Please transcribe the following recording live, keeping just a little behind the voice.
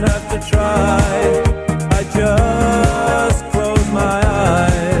tried. I just close my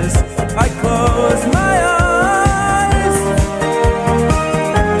eyes. I close my eyes.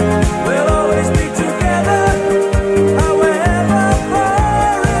 We'll always be together, however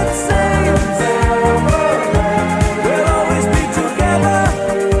far it seems. We'll always be together,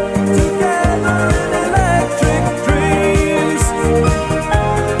 together in electric dreams.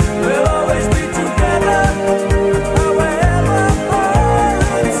 We'll always be together, however far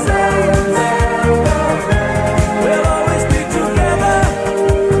it seems. We'll always be together,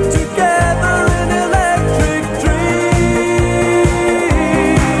 together in electric dreams.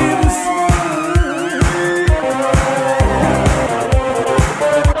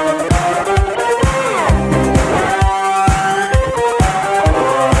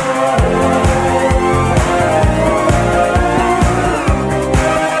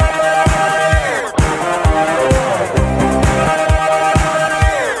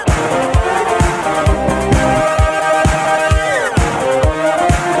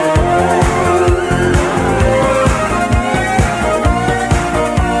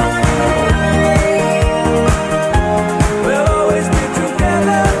 We'll always be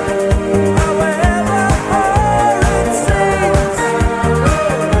together, however far it seems.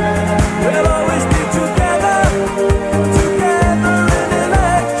 We'll always be together, together in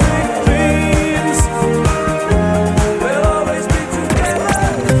electric dreams. We'll always be together.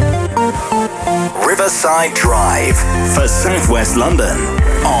 Riverside Drive for Southwest London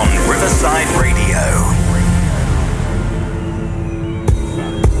on Riverside Radio.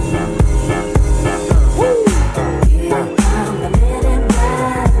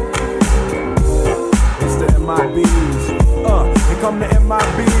 It's the MIBs. Here come the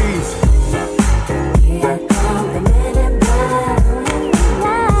MIBs.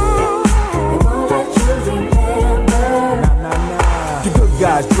 The good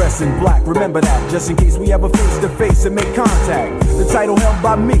guys dress in black, remember that, just in case we ever face to face and make contact. The title held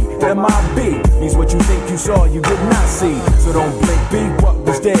by me, MIB, means what you think you saw, you did not see. So don't blink, be what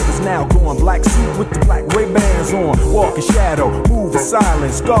was dead is now gone. Black suit with the black Ray-Bans on, walk in shadow, move in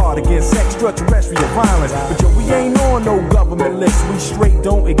silence, guard against extraterrestrial violence. But yo, we ain't on no government list, we straight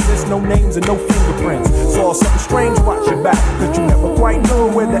don't exist, no names and no fingerprints. Saw something strange, watch your back, cause you never quite know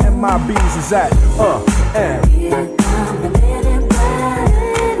where the MIBs is at. And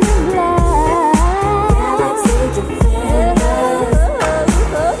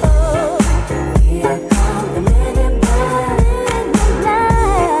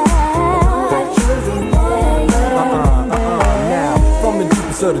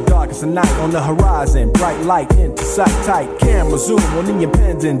of the darkest of night on the horizon, bright light into sight, tight camera zoom on the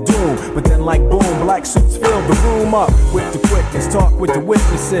impending doom. But then like boom, black suits fill the room up with the quickness, talk with the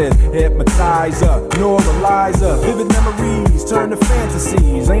witnesses, hypnotizer, neuralizer, vivid memories turn to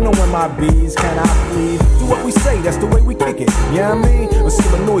fantasies. Ain't no MIBs, can I please? Do what we say, that's the way we kick it. Yeah, I mean, or see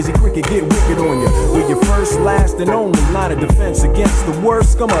a noisy cricket get wicked on you. We're your first, last, and only line of defense against the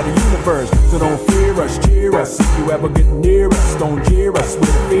worst scum of the universe. So don't fear us, cheer us. If you ever get near us, don't jeer us.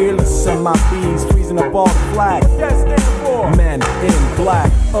 We're fearless, MIBs freezing up all the flag. That stands for men in black.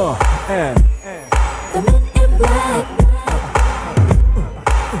 And the men in black.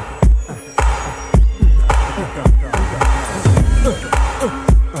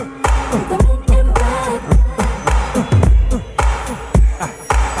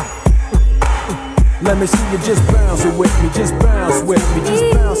 let me see you just bounce it with me, just bounce with me,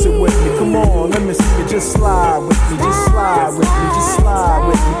 just bounce it with me. Come on, let me see you just slide with me, just slide with me, just slide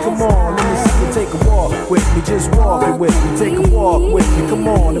with me. Come on, let me see you take a walk with me, just walk it with me, take a walk with me. Come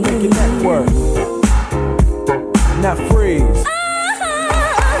on, and make your neck work. Now freeze.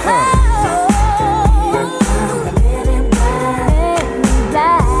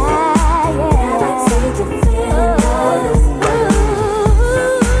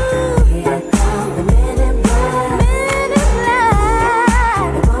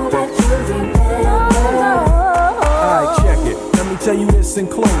 Tell you this in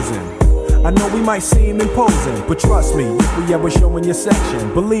closing, I know we might seem imposing, but trust me, if we ever show in your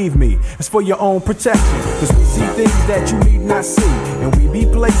section, believe me, it's for your own protection. Cause we see things that you need not see, and we be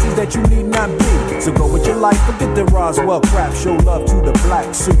places that you need not be. So go with your life, forget the Roswell crap, show love to the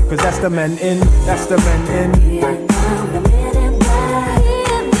black suit, cause that's the men in, that's the men in. Here come the men in black.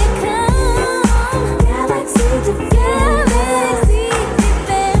 Here they come, galaxy defenders. Here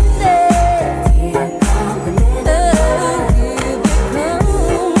come the men in black.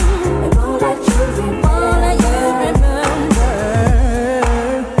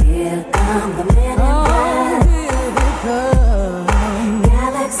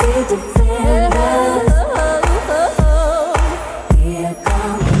 Defenders. Here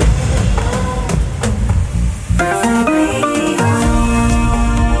come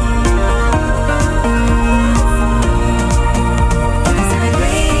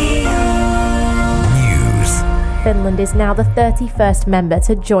is now the 31st member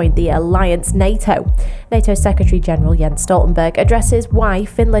to join the alliance NATO. NATO Secretary-General Jens Stoltenberg addresses why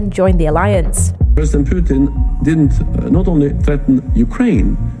Finland joined the alliance. President Putin didn't not only threaten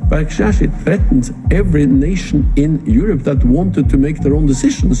Ukraine, but actually threatened every nation in Europe that wanted to make their own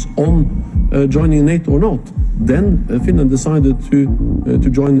decisions on joining NATO or not. Then Finland decided to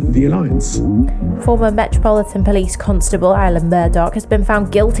join the alliance. Former Metropolitan Police Constable Ireland Murdoch has been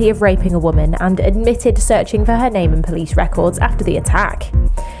found guilty of raping a woman and admitted searching for her name in police records after the attack.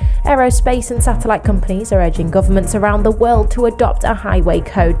 Aerospace and satellite companies are urging governments around the world to adopt a highway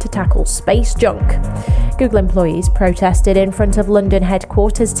code to tackle space junk. Google employees protested in front of London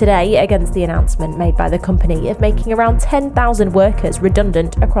headquarters today against the announcement made by the company of making around 10,000 workers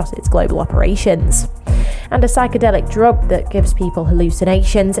redundant across its global operations. And a psychedelic drug that gives people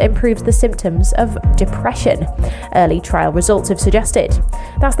hallucinations improves the symptoms of depression. Early trial results have suggested.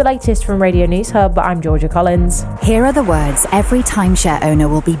 That's the latest from Radio News Hub. I'm Georgia Collins. Here are the words every timeshare owner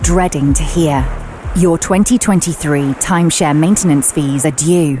will be dreading to hear. Your 2023 timeshare maintenance fees are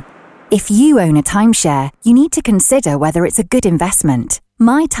due. If you own a timeshare, you need to consider whether it's a good investment.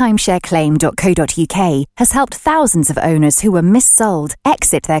 MyTimeshareClaim.co.uk has helped thousands of owners who were missold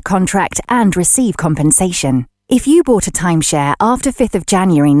exit their contract and receive compensation. If you bought a timeshare after 5th of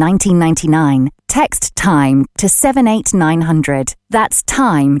January 1999, text TIME to 78900. That's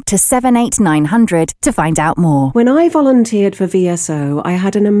TIME to 78900 to find out more. When I volunteered for VSO, I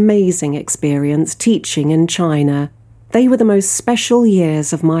had an amazing experience teaching in China. They were the most special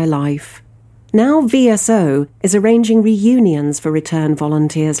years of my life. Now VSO is arranging reunions for return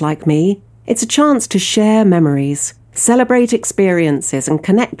volunteers like me. It's a chance to share memories, celebrate experiences and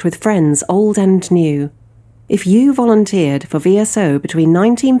connect with friends old and new. If you volunteered for VSO between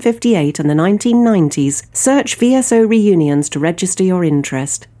 1958 and the 1990s, search VSO Reunions to register your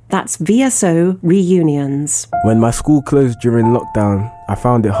interest. That's VSO Reunions. When my school closed during lockdown, I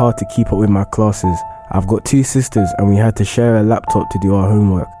found it hard to keep up with my classes. I've got 2 sisters and we had to share a laptop to do our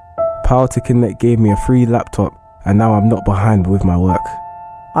homework. Power to Connect gave me a free laptop and now I'm not behind with my work.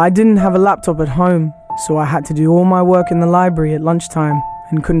 I didn't have a laptop at home, so I had to do all my work in the library at lunchtime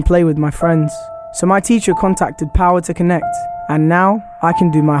and couldn't play with my friends. So my teacher contacted Power to Connect, and now I can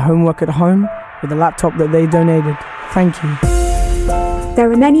do my homework at home with a laptop that they donated. Thank you.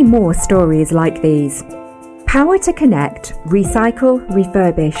 There are many more stories like these. Power to Connect recycle,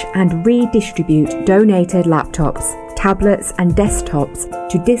 refurbish and redistribute donated laptops, tablets and desktops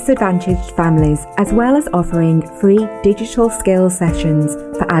to disadvantaged families, as well as offering free digital skills sessions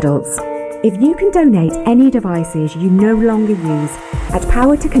for adults. If you can donate any devices you no longer use at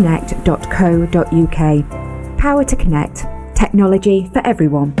powertoconnect.co.uk. Power to Connect. Technology for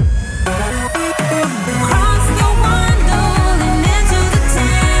everyone.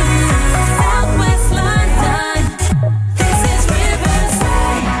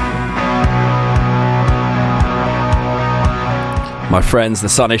 My friends, the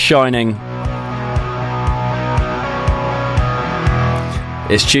sun is shining.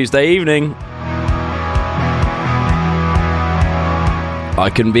 It's Tuesday evening. I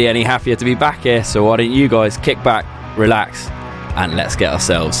couldn't be any happier to be back here, so why don't you guys kick back, relax, and let's get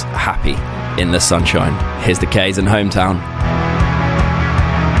ourselves happy in the sunshine. Here's the K's and Hometown.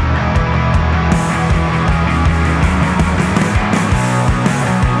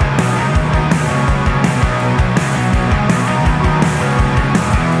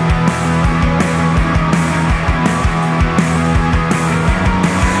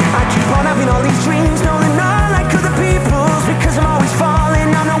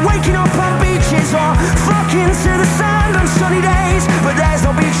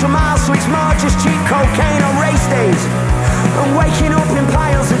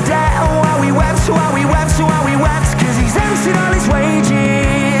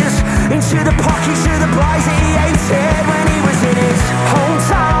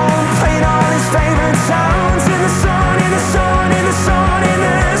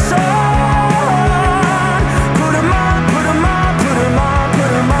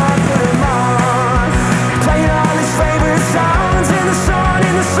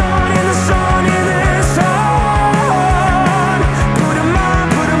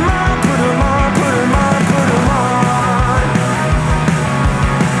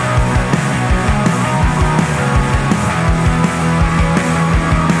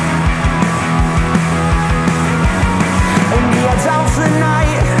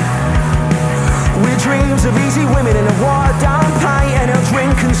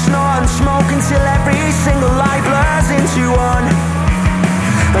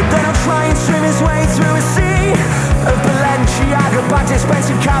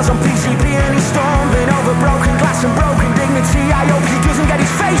 Expensive cars on PCP and he's storming over broken glass some broken dignity. I hope he doesn't get his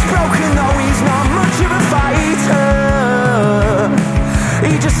face broken, though he's not much of a fighter.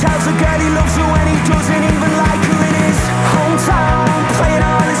 He just tells the girl he loves her when he doesn't even like her in his hometown, playing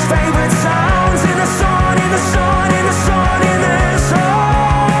all his favourite sounds in the sun, in the sun, in the sun, in the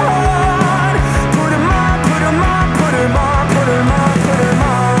sun. Put him on, put him on, put him on, put him on, put him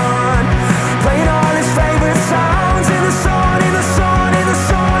on. Playing all his favourite sounds in the sun, in the sun, in the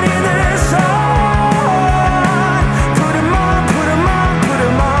sun, in the sun. Put him on, put him on, put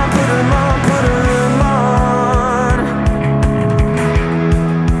him on, put him on, put him on.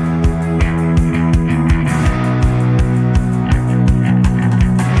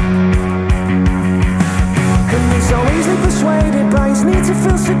 So easily persuaded by his need to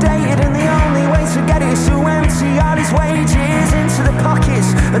feel sedated, and the only way to get it is to empty all his wages into the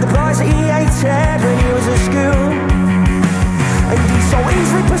pockets of the boys that he hated when he was at school. And he's so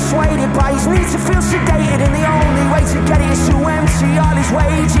easily persuaded by his need to feel sedated, and the only way to get it is to empty all his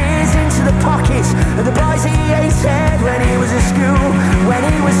wages into the pockets of the boys that he hated when he was at school. When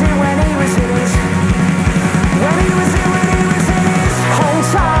he was in his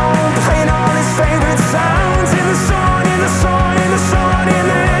hometown, playing all his favourite sounds in the sun, in the sun, in the sun, in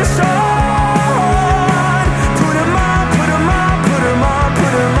the sun. Put him on, put him on, put him on,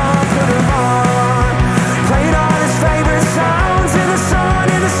 put him on, put him on. Playing all his favourite sounds in the sun,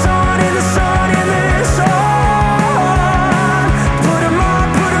 in the sun, in the sun, in the sun. Put him on,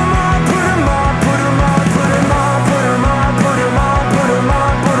 put him on, put him on, put him on, put him on, put him on, put him on, put him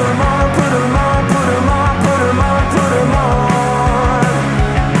on, put him on, put him on, put him on, put him on, put him on.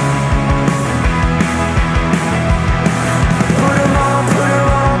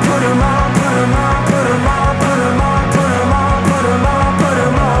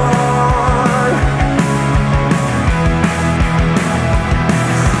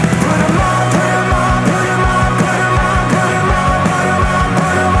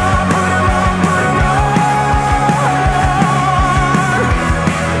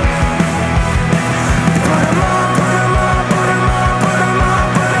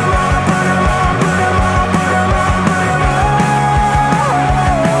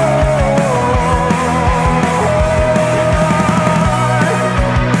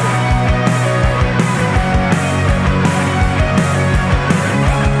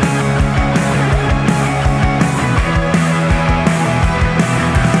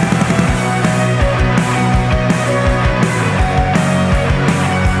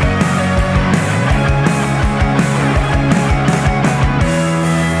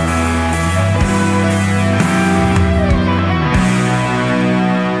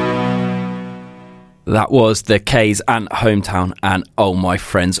 That was the K's and Hometown, and oh my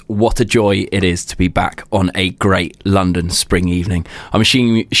friends, what a joy it is to be back on a great London spring evening. I'm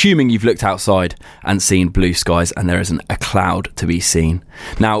assuming you've looked outside and seen blue skies, and there isn't a cloud to be seen.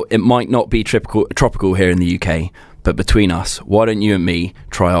 Now, it might not be tropical here in the UK, but between us, why don't you and me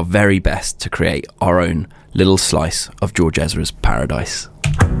try our very best to create our own little slice of George Ezra's paradise.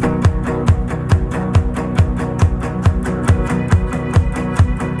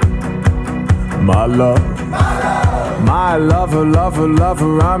 My love, my lover, lover,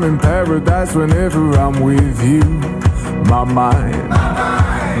 lover, I'm in paradise whenever I'm with you. My mind,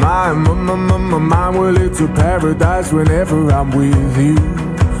 my mind, well it's a paradise whenever I'm with you.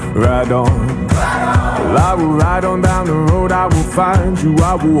 Ride on, well, I will ride on down the road, I will find you,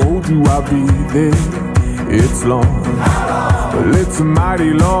 I will hold you, I'll be there. It's long, well it's a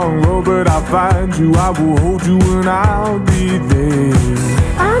mighty long road, but I'll find you, I will hold you and I'll be there.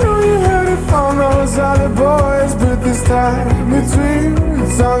 I know you heard it from those other boys, but this time it's real,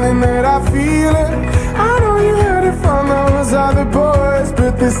 it's something that I feel it. I know you heard it from those other boys,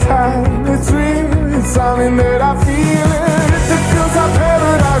 but this time it's real, it's something that I feel it. If it feels like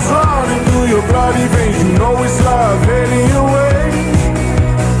paradise running through your bloody veins, you know it's love heading your way.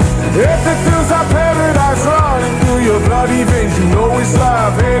 If it feels like paradise running through your bloody veins, you know it's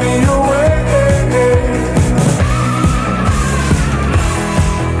love heading your way.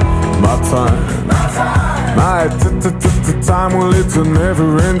 My time, my time, well it's a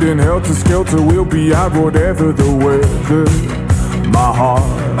never-ending helter-skelter. We'll be out whatever the weather. My heart,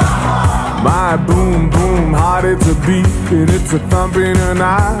 my boom, boom, heart, it's a beating, it's a thumping, and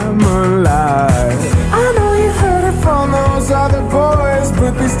I'm alive. I know you heard it from those other boys,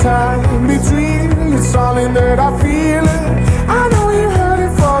 but this time it's real, it's something that I feel it. I know you heard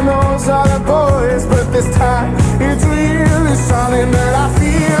it from those other boys, but this time it's real, it's something that I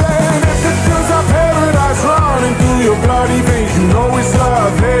feel it. If it feels like paradise running through your bloody veins, you know it's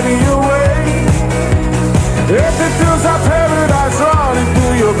love heading your way. If it feels like paradise running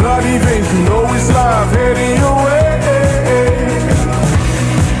through your bloody veins, you know it's love heading your way.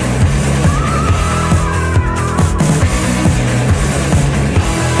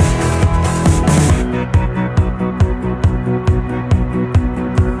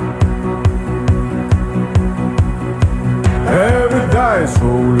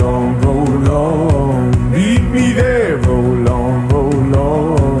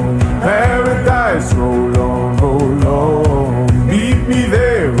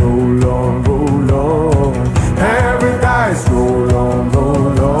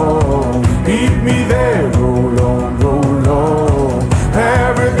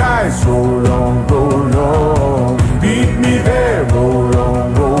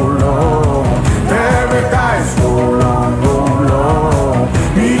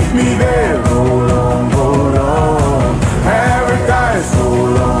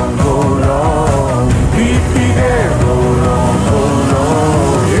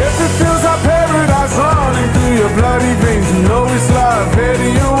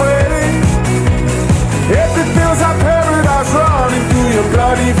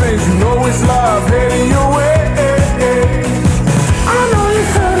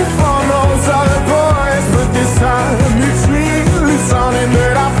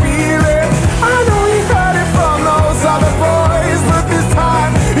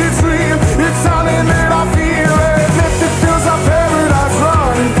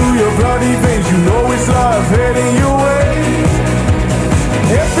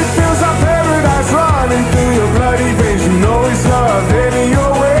 If it feels like paradise running through your bloody veins, you know it's love heading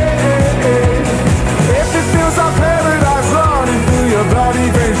your way. If it feels like paradise running through your bloody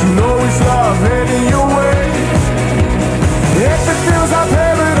veins, you know it's love heading your way. If it feels like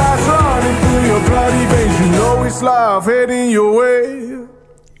paradise running through your bloody veins, you know it's love heading your way.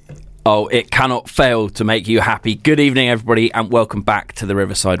 Oh, it cannot fail to make you happy. Good evening, everybody, and welcome back to the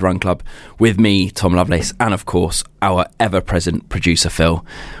Riverside Run Club with me, Tom Lovelace, and of course, our ever-present producer, Phil.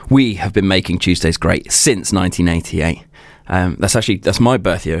 We have been making Tuesdays great since 1988. That's my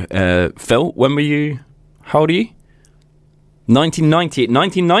birth year. Phil, when were you? How old are you?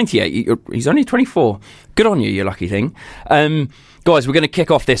 1998. He's only 24. Good on you, you lucky thing. Guys, we're going to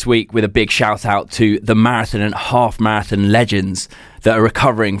kick off this week with a big shout out to the marathon and half marathon legends that are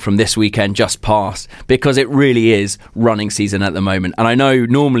recovering from this weekend just past, because it really is running season at the moment. And I know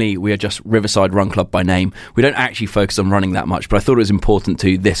normally we are just Riverside Run Club by name. We don't actually focus on running that much, but I thought it was important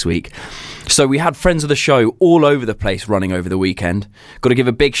to this week. So we had friends of the show all over the place running over the weekend. Got to give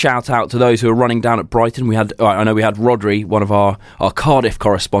a big shout out to those who are running down at Brighton. I know we had Rodri, one of our Cardiff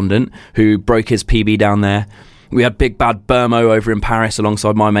correspondent, who broke his PB down there. We had Big Bad Burmo over in Paris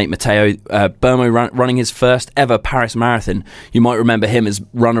alongside my mate Matteo. Burmo running his first ever Paris marathon. You might remember him as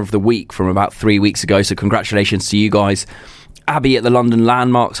runner of the week from about 3 weeks ago, so congratulations to you guys. Abby at the London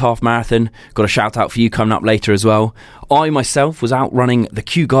Landmarks half marathon. Got a shout out for you coming up later as well. I myself was out running the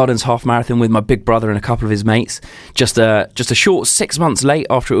Kew Gardens half marathon with my big brother and a couple of his mates. Just a short 6 months late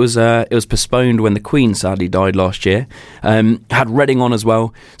after it was postponed when the Queen sadly died last year. Had Reading on as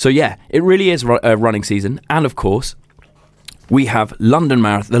well. So yeah, it really is running season. And of course, we have the London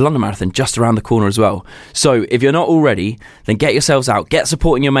Marathon just around the corner as well. So if you're not already, then get yourselves out, get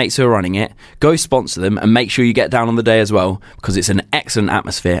supporting your mates who are running it, go sponsor them, and make sure you get down on the day as well, because it's an excellent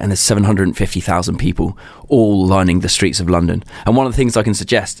atmosphere and there's 750,000 people all lining the streets of London. And one of the things I can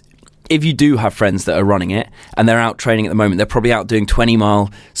suggest, if you do have friends that are running it and they're out training at the moment, they're probably out doing 20 mile,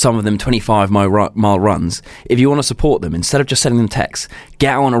 some of them 25 mile runs. If you want to support them, instead of just sending them texts,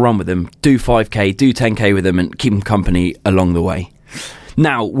 get out on a run with them, do 5k, do 10k with them, and keep them company along the way.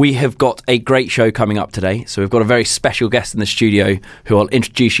 Now, we have got a great show coming up today. So we've got a very special guest in the studio who I'll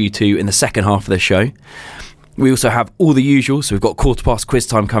introduce you to in the second half of the show. We also have all the usual, so we've got quarter past quiz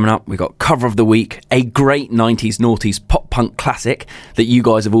time coming up, we've got cover of the week, a great 90s noughties pop punk classic that you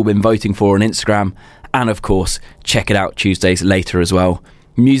guys have all been voting for on Instagram, and of course, check it out Tuesdays later as well.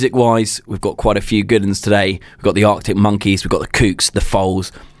 Music wise, we've got quite a few good ones today. We've got the Arctic Monkeys, we've got the Kooks, the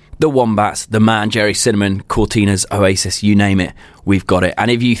Foals, the Wombats, the Man, Jerry Cinnamon, Cortinas, Oasis, you name it, we've got it. And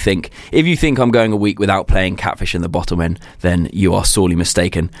if you think I'm going a week without playing Catfish and the Bottlemen, then you are sorely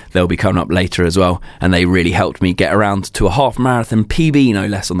mistaken. They'll be coming up later as well, and they really helped me get around to a half marathon PB, no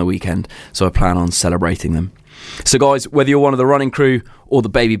less, on the weekend, so I plan on celebrating them. So guys, whether you're one of the running crew or the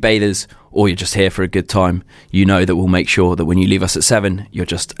baby bathers, or you're just here for a good time, you know that we'll make sure that when you leave us at 7, you're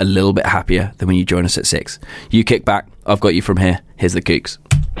just a little bit happier than when you join us at 6. You kick back, I've got you from here. Here's the Kooks.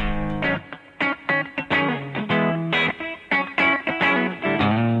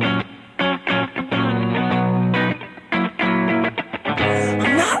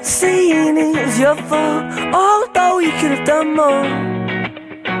 Saying it's your fault, although you could have done more.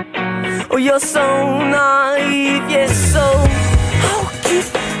 Oh, you're so naive, yes, so how could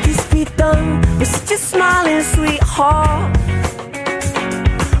this be done with such a smiling sweetheart?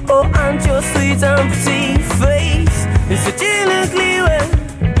 Oh, and your sweet and pretty face is such an ugly way,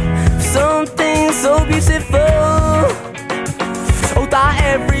 something so beautiful. Oh, that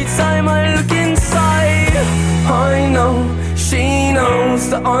every time I look inside, I know she knows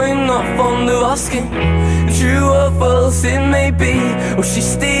that I'm not fond of asking. True or false it may be, or she's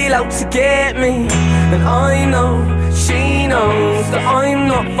still out to get me. And I know she knows that I'm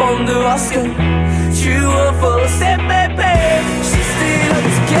not fond of asking. True or false it may be, she's still out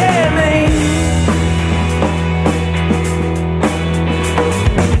to get me.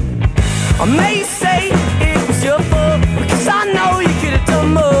 I may say it was your fault, because I know you could have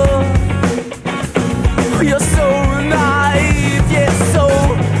done more. You're so naive, yes, so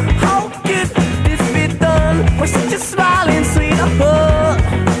how could this be done with such a smiling sweetheart?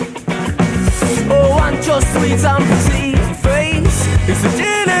 Oh, and your sweet and pretty face is such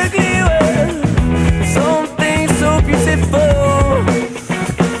an ugly word, something so beautiful.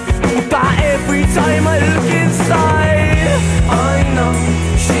 But every time I look inside, I know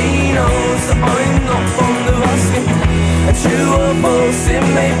she knows that I'm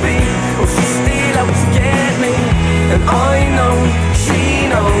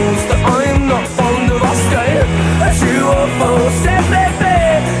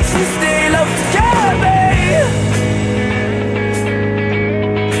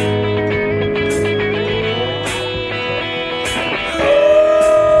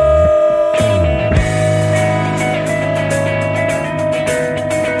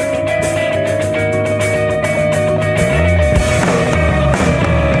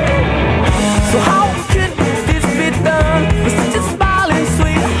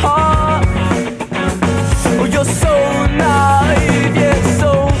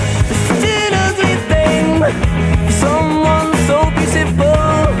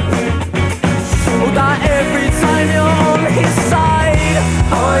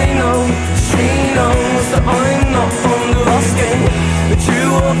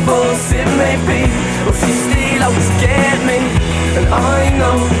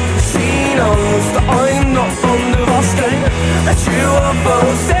she knows that I'm not fond of asking. That you are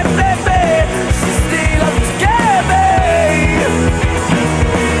both separate, she's still up to get me.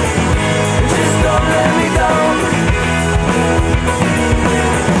 Just don't let me down.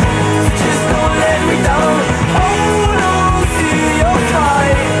 Just don't let me down. Hold on to your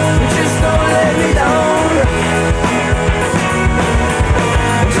kite. Just don't let me down.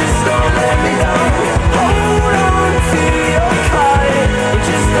 Just don't let me down. Hold on to your kite.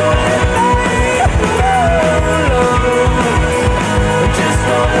 Just don't let me down. Just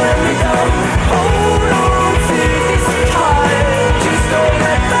don't let me down. Hold on to this kite. Just don't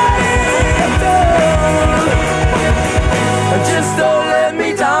let me down. Just don't let me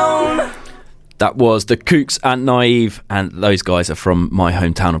down. That was the Kooks and Naive, and those guys are from my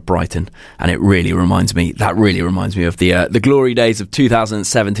hometown of Brighton, and it really reminds me of the glory days of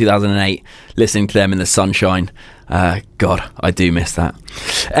 2007, 2008, listening to them in the sunshine. God, I do miss that.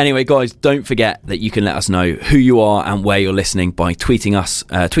 Anyway, guys, don't forget that you can let us know who you are and where you're listening by tweeting us.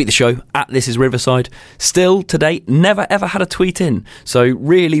 Tweet the show at This Is Riverside. Still, to date, never ever had a tweet in. So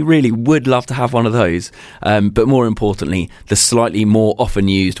really, really would love to have one of those. But more importantly, the slightly more often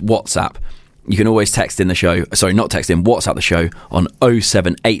used WhatsApp. You can always WhatsApp the show on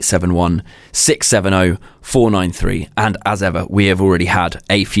 07871 670 493. And as ever, we have already had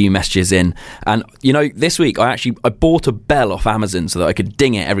a few messages in. And, you know, this week I bought a bell off Amazon so that I could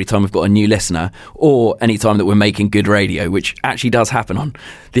ding it every time we've got a new listener or any time that we're making good radio, which actually does happen on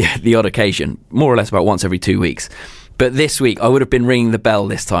the odd occasion, more or less about once every 2 weeks. But this week, I would have been ringing the bell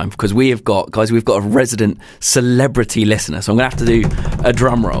this time because we've got a resident celebrity listener. So I'm going to have to do a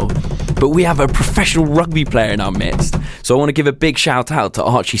drum roll. But we have a professional rugby player in our midst. So I want to give a big shout out to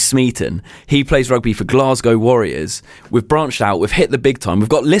Archie Smeaton. He plays rugby for Glasgow Warriors. We've branched out. We've hit the big time. We've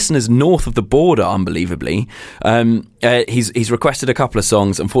got listeners north of the border, unbelievably. He's requested a couple of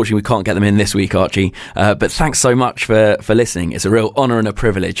songs. Unfortunately, we can't get them in this week, Archie. But thanks so much for listening. It's a real honour and a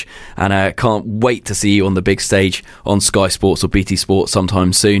privilege. And I can't wait to see you on the big stage on Sky Sports or BT Sports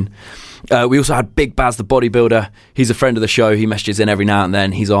sometime soon. We also had Big Baz the bodybuilder. He's a friend of the show. He messages in every now and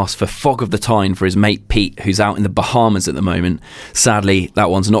then. He's asked for Fog of the Tyne for his mate Pete, who's out in the Bahamas at the moment. Sadly, that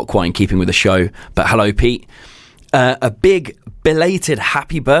one's not quite in keeping with the show. But hello, Pete. A big belated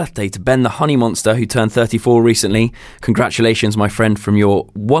happy birthday to Ben the Honey Monster, who turned 34 recently. Congratulations, my friend, from your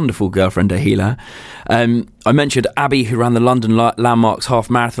wonderful girlfriend, Ahila. I mentioned Abby, who ran the London Landmarks half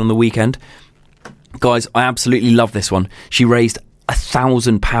marathon on the weekend. Guys, I absolutely love this one. She raised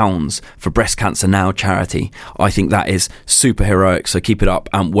 £1,000 for Breast Cancer Now charity. I think that is super heroic, so keep it up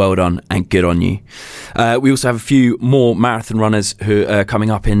and well done and good on you. We also have a few more marathon runners who are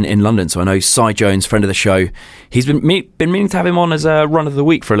coming up in London. So I know Cy Jones, friend of the show, he's been meaning to have him on as a run of the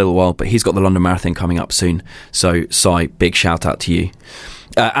week for a little while, but he's got the London Marathon coming up soon. So Cy, big shout out to you.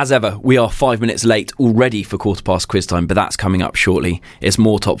 As ever, we are 5 minutes late already for quarter past quiz time, but that's coming up shortly. It's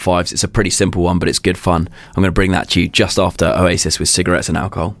more top fives. It's a pretty simple one, but it's good fun. I'm going to bring that to you just after Oasis with Cigarettes and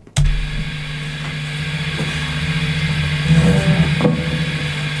Alcohol.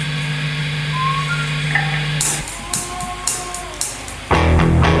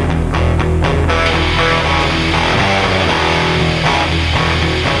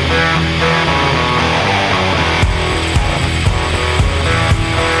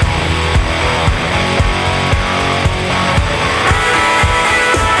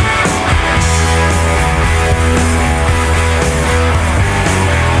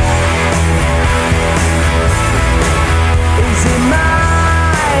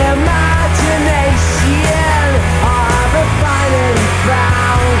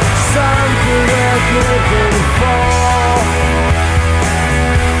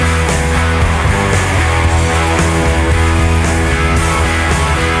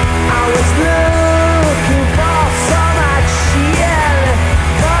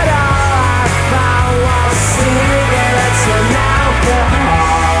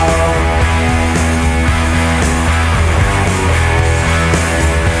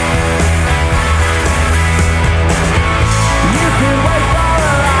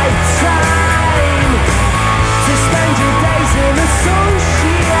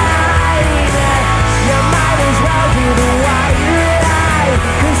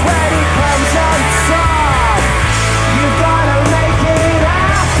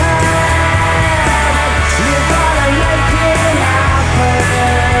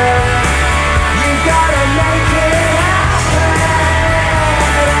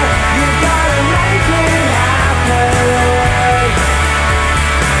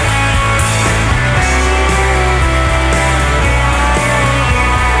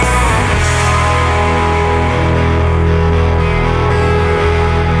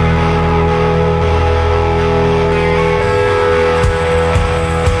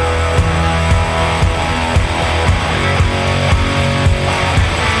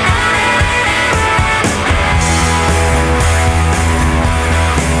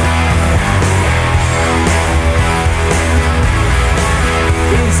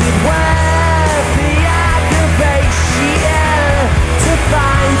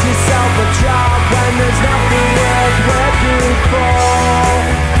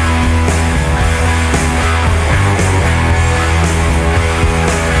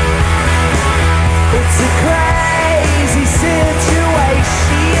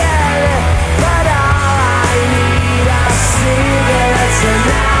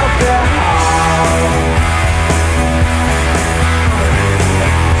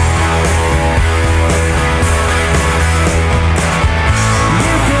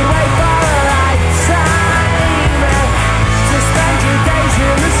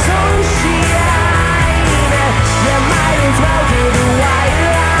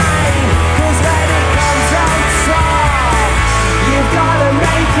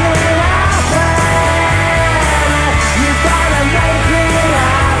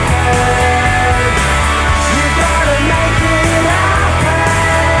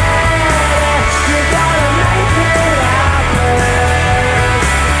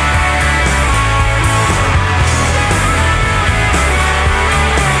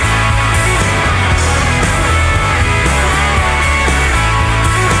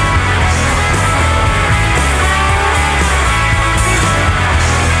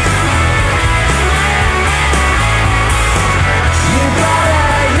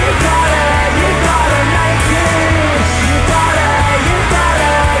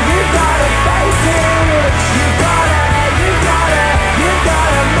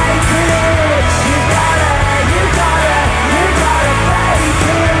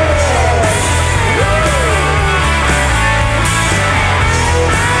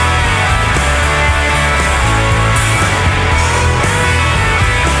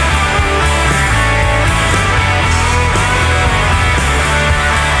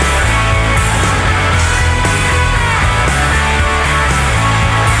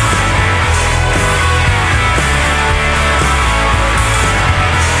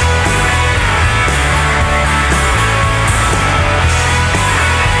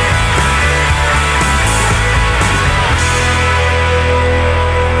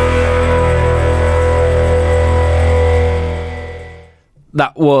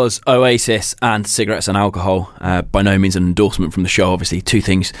 That was Oasis and Cigarettes and Alcohol. By no means an endorsement from the show, obviously. Two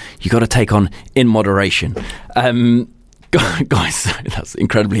things you got to take on in moderation. Guys, that's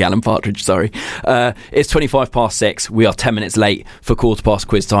incredibly Alan Partridge, sorry. It's 6:25. We are 10 minutes late for quarter past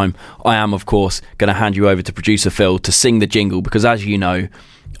quiz time. I am, of course, going to hand you over to producer Phil to sing the jingle because, as you know,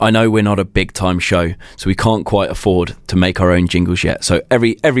 I know we're not a big time show, so we can't quite afford to make our own jingles yet. So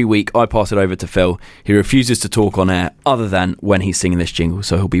every week I pass it over to Phil. He refuses to talk on air other than when he's singing this jingle,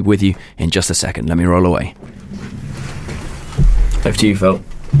 so he'll be with you in just a second. Let me roll away. Over to you, Phil.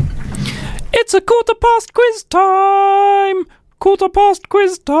 It's a quarter past quiz time! Quarter past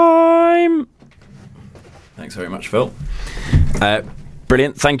quiz time! Thanks very much, Phil.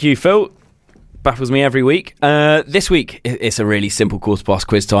 Brilliant, thank you, Phil. Baffles me every week. This week it's a really simple quarter past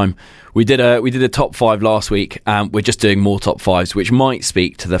quiz time. We did a top 5 last week, and we're just doing more top 5s, which might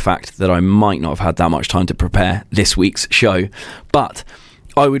speak to the fact that I might not have had that much time to prepare this week's show. But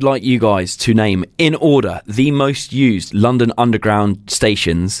I would like you guys to name in order the most used London Underground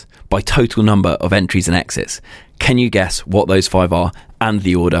stations by total number of entries and exits. Can you guess what those 5 are and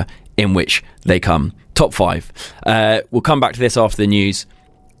the order in which they come? Top 5. We'll come back to this after the news.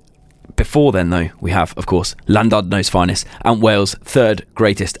 Before then, though, we have, of course, Llandudno's finest and Wales' third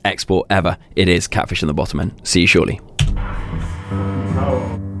greatest export ever. It is Catfish and the Bottommen. See you shortly.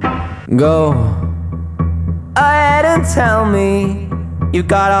 Go ahead and tell me you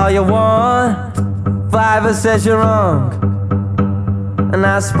got all you want. 5 says you're wrong, and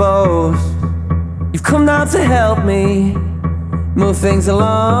I suppose you've come down to help me move things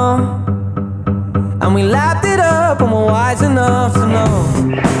along. And we lapped it up and we're wise enough to know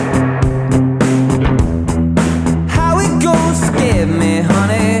how it goes. Forgive me,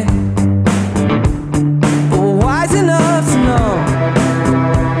 honey, but we're wise enough to know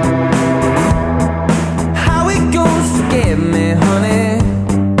how it goes. Forgive me, honey,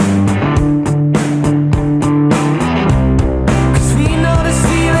 'cause we know this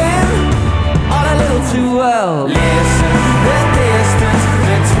feeling all a little too well. Listen, the distance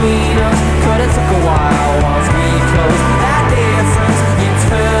between us could have took a while once we closed that difference. You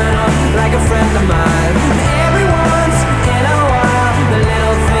turn up like a friend of mine. Every once in a while, the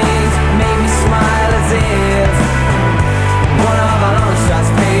little thing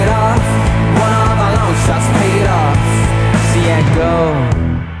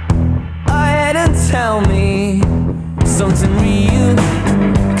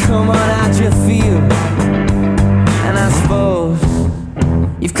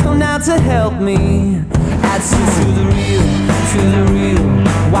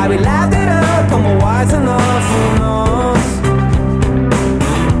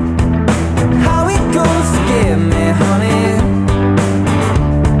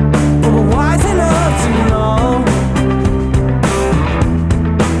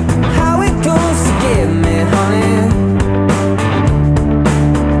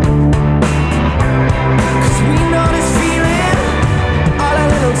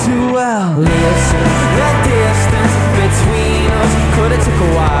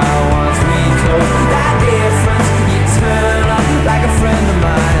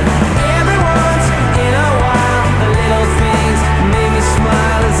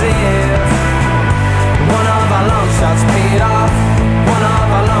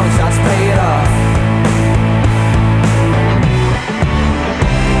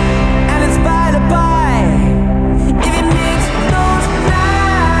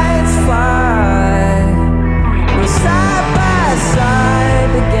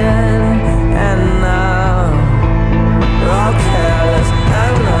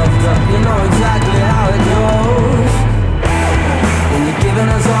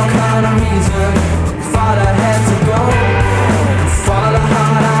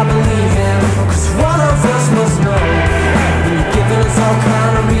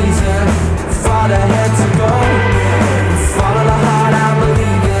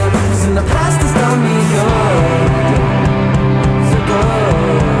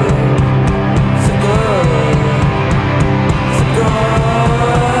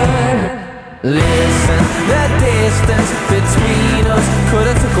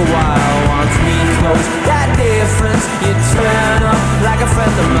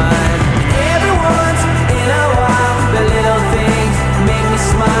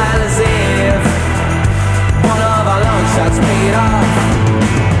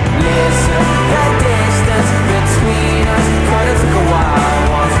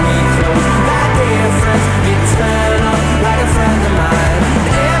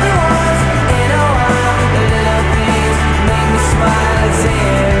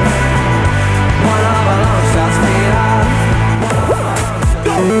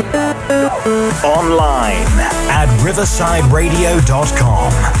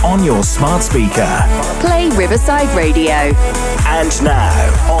riversideradio.com on your smart speaker. Play Riverside Radio. And now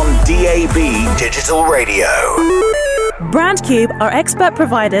on DAB Digital Radio. BrandCube are expert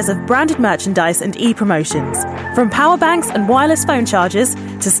providers of branded merchandise and e-promotions. From power banks and wireless phone chargers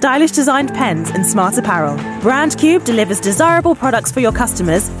to stylish designed pens and smart apparel, BrandCube delivers desirable products for your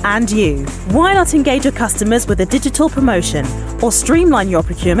customers and you. Why not engage your customers with a digital promotion or streamline your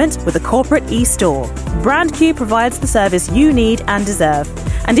procurement with a corporate e-store? BrandCube provides the service you need and deserve.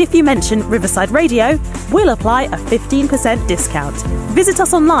 And if you mention Riverside Radio, we'll apply a 15% discount. Visit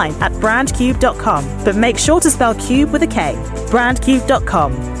us online at brandcube.com, but make sure to spell cube with a K.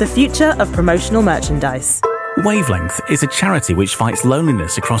 Brandcube.com, the future of promotional merchandise. Wavelength is a charity which fights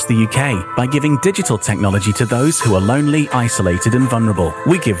loneliness across the UK by giving digital technology to those who are lonely, isolated and vulnerable.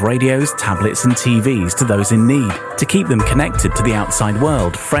 We give radios, tablets and TVs to those in need to keep them connected to the outside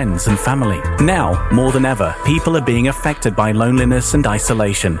world, friends and family. Now, more than ever, people are being affected by loneliness and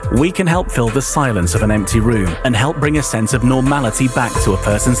isolation. We can help fill the silence of an empty room and help bring a sense of normality back to a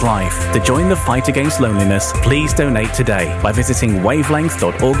person's life. To join the fight against loneliness, please donate today by visiting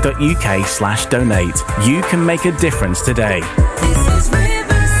wavelength.org.uk/donate. You can make a difference today.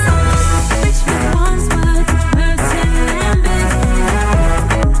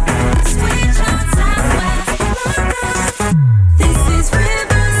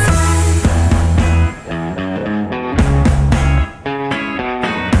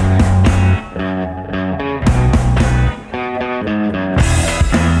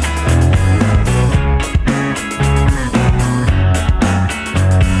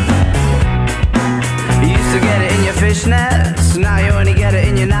 Now you only get it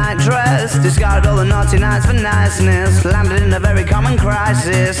in your night dress. Discarded all the naughty nights for niceness. Landed in a very common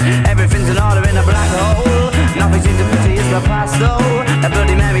crisis. Everything's in order in a black hole. Nothing seems to pity is the past though. A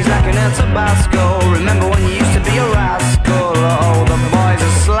Bloody Mary's like an El Tabasco. Remember when you used to be a rascal? Oh, the boys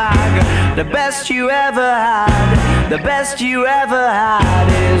are slag. The best you ever had, the best you ever had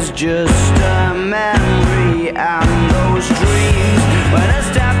is just a memory. And those dreams, when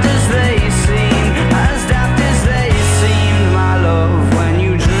as daft as they seem, as daft as they my love, when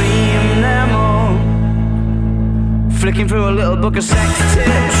you dream them all. Flicking through a little book of sex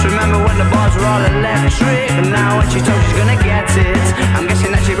tips. Remember when the bars were all electric? And now when she told she's gonna get it, I'm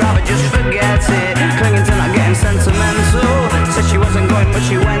guessing that she'd rather just forget it. Clinging to not getting sentimental. Said she wasn't going but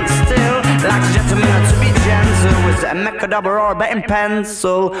she went still. Like a gentleman had to be gentle. Was it a Mechadobber or a betting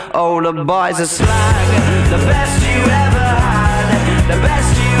pencil? Oh, the boys are slag. The best you ever had, the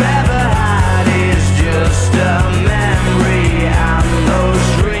best you ever had is just a memory. And those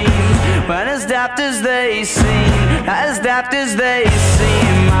dreams, when as daft as they seem, as daft as they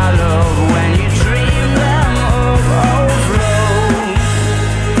seem, my love, when you dream them overflow.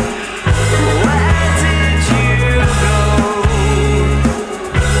 Where did you go?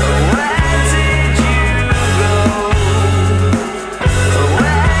 Where did you go?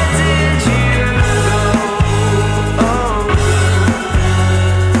 Where did you go?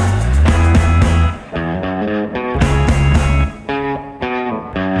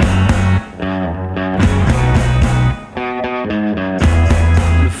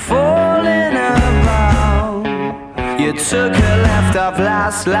 You took a left off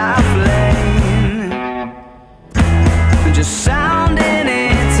last life lane, just sounding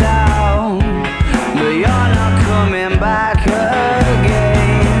it out, but you're not coming back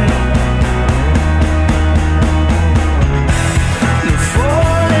again. You're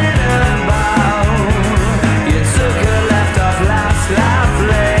falling about. You took a left off last life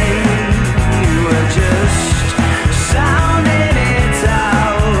lane. You were just sounding it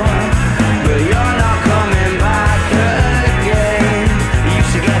out, but you're not coming back.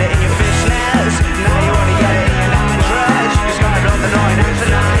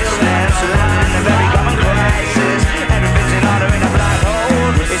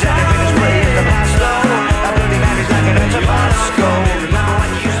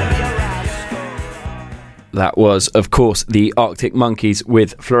 That was, of course, the Arctic Monkeys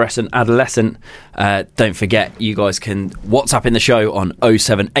with Fluorescent Adolescent. Don't forget, you guys can WhatsApp in the show on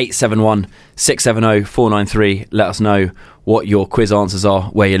 07871 670 493. Let us know what your quiz answers are,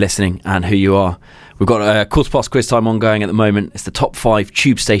 where you're listening and who you are. We've got a quarter past quiz time ongoing at the moment. It's the top 5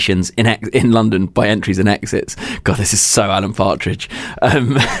 tube stations in London by entries and exits. God, this is so Alan Partridge.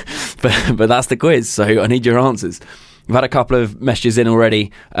 But that's the quiz, so I need your answers. We've had a couple of messages in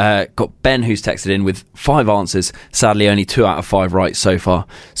already. Got Ben who's texted in with 5 answers. Sadly, only 2 out of 5 right so far.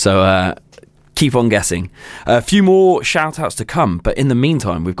 So keep on guessing. A few more shout-outs to come. But in the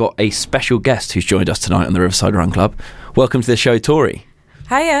meantime, we've got a special guest who's joined us tonight on the Riverside Run Club. Welcome to the show, Tori.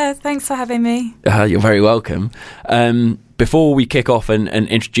 Hiya, thanks for having me. You're very welcome. Before we kick off and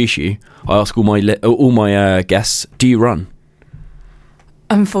introduce you, I ask all my guests, do you run?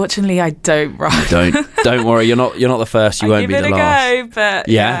 Unfortunately, I don't run. Don't worry. You're not the first. You won't be the last. Give it a go,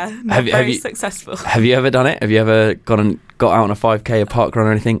 but not very successful. Have you ever done it? Have you ever got out on a 5K, a park run,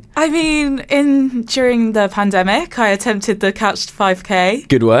 or anything? I mean, during the pandemic, I attempted the couched 5K.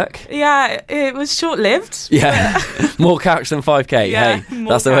 Good work. Yeah, it was short-lived. Yeah, more couch than 5K. Yeah, hey,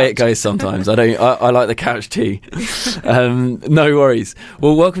 that's the way it goes sometimes. I like the couch too. No worries.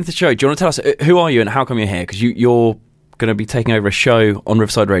 Well, welcome to the show. Do you want to tell us who are you and how come you're here? Because you're going to be taking over a show on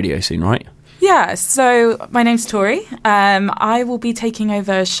Riverside Radio soon, right? Yeah, so my name's Tori. I will be taking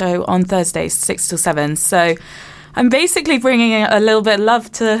over a show on Thursdays, 6 till 7. So I'm basically bringing a little bit of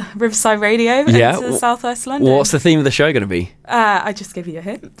love to Riverside Radio and to South West London. What's the theme of the show going to be? I just gave you a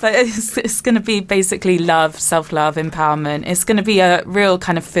hint. But it's going to be basically love, self-love, empowerment. It's going to be a real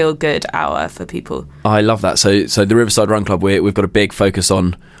kind of feel-good hour for people. I love that. So the Riverside Run Club, we've got a big focus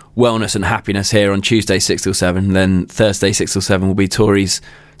on wellness and happiness here on Tuesday 6 till 7. Then Thursday 6 till 7 will be Tori's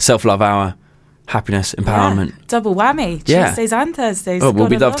self-love hour, happiness, empowerment. Yeah, double whammy. Tuesdays and Thursdays. Oh, we'll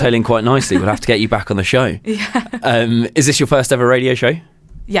be dovetailing quite nicely. We'll have to get you back on the show. Yeah. Is this your first ever radio show?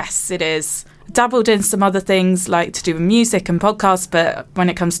 Yes, it is. Dabbled in some other things like to do with music and podcasts, but when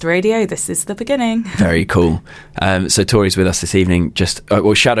it comes to radio, this is the beginning. Very cool. So Tori's with us this evening, just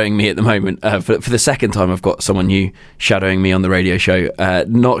shadowing me at the moment. For the second time, I've got someone new shadowing me on the radio show.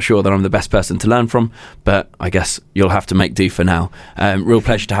 Not sure that I'm the best person to learn from, but I guess you'll have to make do for now. Real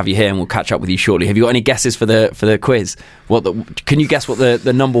pleasure to have you here, and we'll catch up with you shortly. Have you got any guesses for the quiz? Can you guess what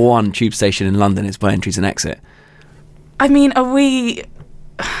the number one tube station in London is by entries and exit? I mean, are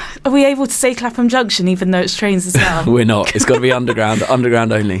we able to say Clapham Junction, even though it's trains as well? We're not. It's got to be underground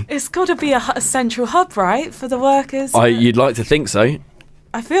only. It's got to be a central hub, right, for the workers? You'd like to think so.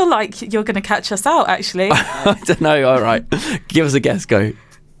 I feel like you're going to catch us out, actually. I don't know. All right. Give us a guess. Go.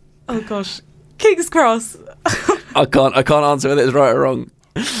 Oh, gosh. King's Cross. I can't answer whether it's right or wrong.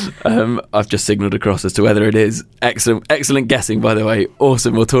 I've just signalled across as to whether it is. Excellent guessing, by the way.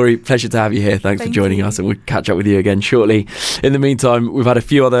 Awesome. Well, Tori, pleasure to have you here. Thanks for joining us, and we'll catch up with you again shortly. In the meantime, we've had a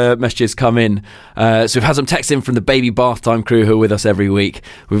few other messages come in. So we've had some texts in from the baby bath time crew who are with us every week.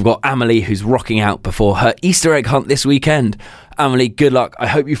 We've got Amelie, who's rocking out before her Easter egg hunt this weekend. Amelie, good luck. I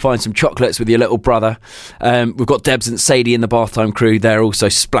hope you find some chocolates with your little brother. We've got Debs and Sadie in the bath time crew. They're also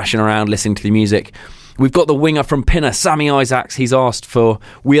splashing around listening to the music. We've got the winger from Pinner, Sammy Isaacs. He's asked for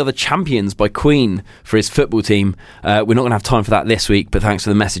We Are the Champions by Queen for his football team. We're not going to have time for that this week, but thanks for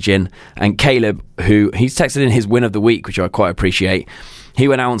the message in. And Caleb, he's texted in his win of the week, which I quite appreciate. He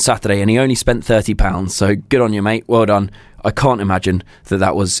went out on Saturday and he only spent £30, so good on you, mate. Well done. I can't imagine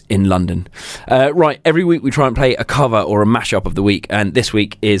that was in London. Right, every week we try and play a cover or a mashup of the week, and this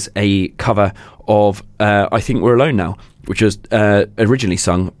week is a cover of I Think We're Alone Now, which was originally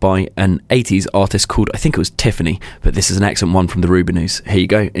sung by an 80s artist called, I think it was Tiffany, but this is an excellent one from the Rubinoos. Here you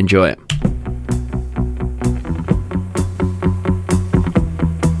go, enjoy it.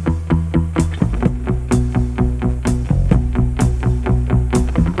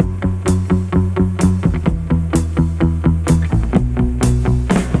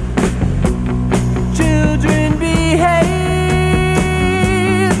 Children behave,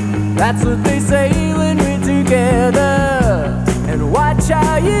 that's what they say when we're together. And watch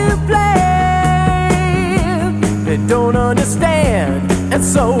how you play, they don't understand. And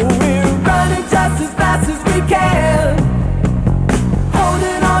so we're running just as fast as we can,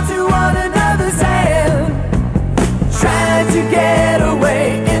 holding on to one another's hand, trying to get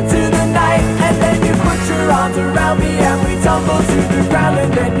away into the night. And then you put your arms around me and we tumble to the ground.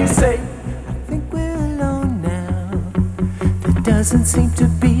 And then you say, I think we're alone now, there doesn't seem to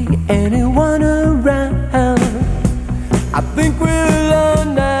be anyone around. I think we're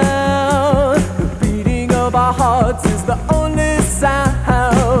alone now, the beating of our hearts is the only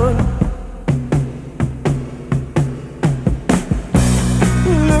sound.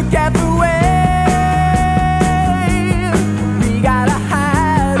 Look at the way we gotta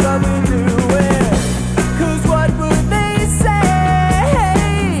hide what we're doing, 'cause what would they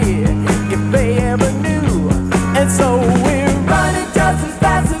say if they ever knew? And so we're running just as fast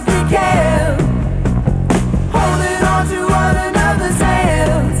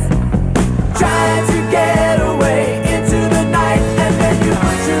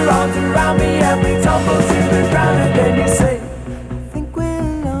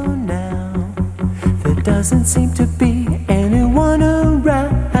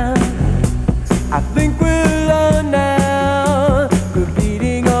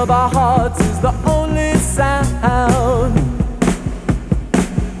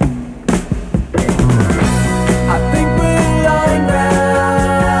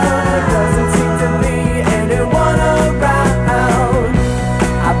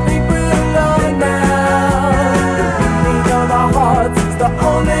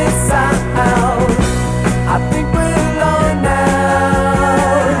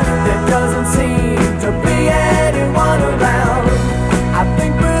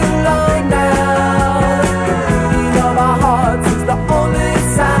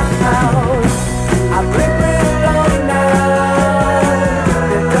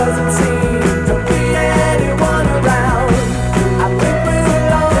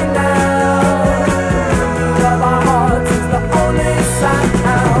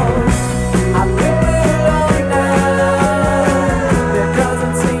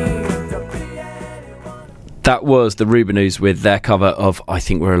That was the Rubinoos with their cover of I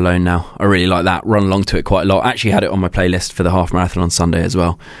Think We're Alone Now. I really like that. Run along to it quite a lot. Actually had it on my playlist for the half marathon on Sunday as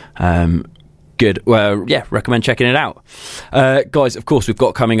well. Good. Well, yeah, recommend checking it out. Guys, of course, we've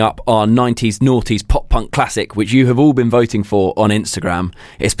got coming up our 90s noughties pop punk classic, which you have all been voting for on Instagram.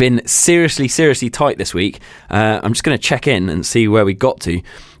 It's been seriously tight this week. I'm just going to check in and see where we got to.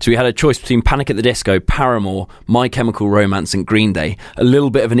 So we had a choice between Panic at the Disco, Paramore, My Chemical Romance and Green Day. A little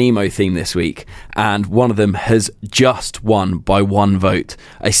bit of an emo theme this week. And one of them has just won by one vote,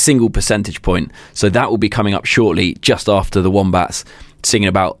 a single percentage point. So that will be coming up shortly, just after the Wombats singing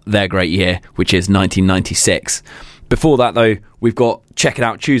about their great year, which is 1996. Before that, though, we've got Check It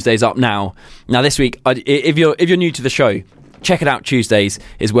Out Tuesdays up now. Now, this week, if you're new to the show, Check It Out Tuesdays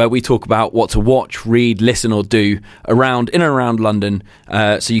is where we talk about what to watch, read, listen or do in and around London,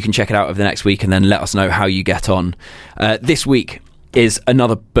 so you can check it out over the next week and then let us know how you get on. This week is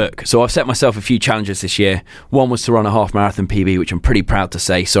another book. So I've set myself a few challenges this year. One was to run a half marathon PB, which I'm pretty proud to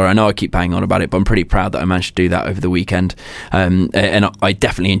say. Sorry, I know I keep banging on about it, but I'm pretty proud that I managed to do that over the weekend. And I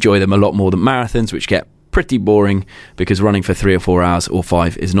definitely enjoy them a lot more than marathons, which get pretty boring because running for 3 or 4 hours or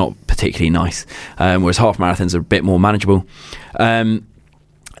 5 is not particularly nice. Whereas half marathons are a bit more manageable.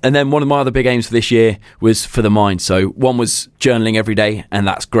 And then one of my other big aims for this year was for the mind. So one was journaling every day, and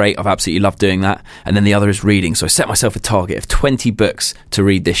that's great. I've absolutely loved doing that. And then the other is reading. So I set myself a target of 20 books to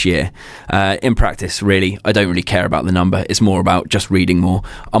read this year. In practice, really, I don't really care about the number. It's more about just reading more.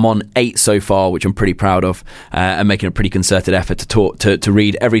 I'm on 8 so far, which I'm pretty proud of, and making a pretty concerted effort to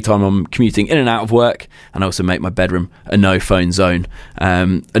read every time I'm commuting in and out of work. And I also make my bedroom a no phone zone. A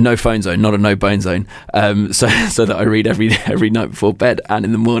no phone zone, not a no bone zone. So that I read every night before bed and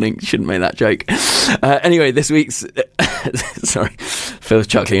in the morning. Shouldn't make that joke. Anyway, this week's sorry, Phil's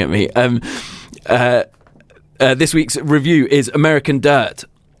chuckling at me. This week's review is American Dirt,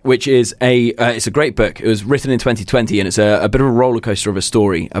 which is it's a great book. It was written in 2020, and it's a bit of a roller coaster of a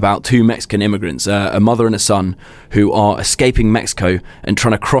story about 2 Mexican immigrants, a mother and a son, who are escaping Mexico and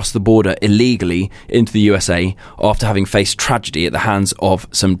trying to cross the border illegally into the USA after having faced tragedy at the hands of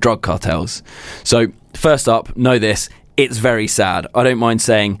some drug cartels. So first up, know this. It's very sad. I don't mind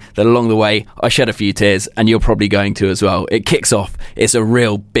saying that along the way I shed a few tears, and you're probably going to as well. It kicks off. It's a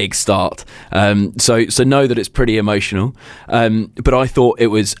real big start. So know that it's pretty emotional. But I thought it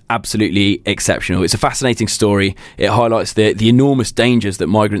was absolutely exceptional. It's a fascinating story. It highlights the enormous dangers that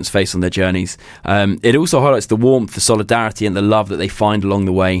migrants face on their journeys. It also highlights the warmth, the solidarity and the love that they find along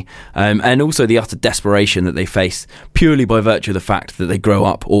the way, and also the utter desperation that they face purely by virtue of the fact that they grow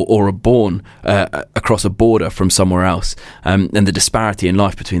up or are born across a border from somewhere else. And the disparity in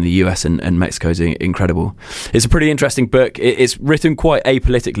life between the US and Mexico is incredible. It's a pretty interesting book. It's written quite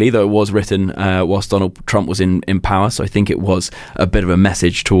apolitically, though it was written whilst Donald Trump was in power, so I think it was a bit of a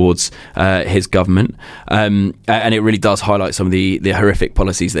message towards his government, and it really does highlight some of the horrific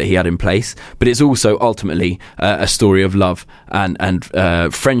policies that he had in place, but it's also ultimately a story of love and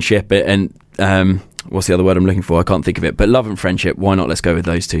friendship and what's the other word I'm looking for? I can't think of it. But love and friendship, why not? Let's go with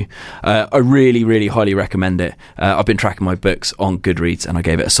those two. I really, really highly recommend it. I've been tracking my books on Goodreads and I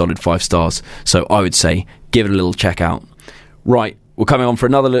gave it a solid 5 stars. So I would say give it a little check out. Right, we're coming on for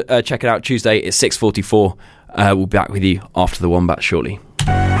another Check It Out Tuesday. It's 6:44. We'll be back with you after the Wombat shortly.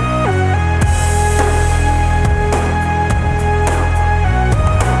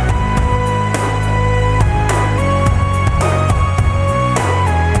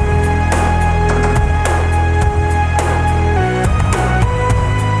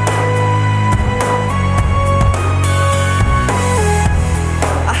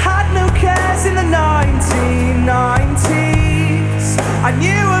 I knew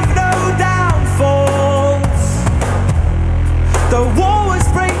of no downfalls. The wall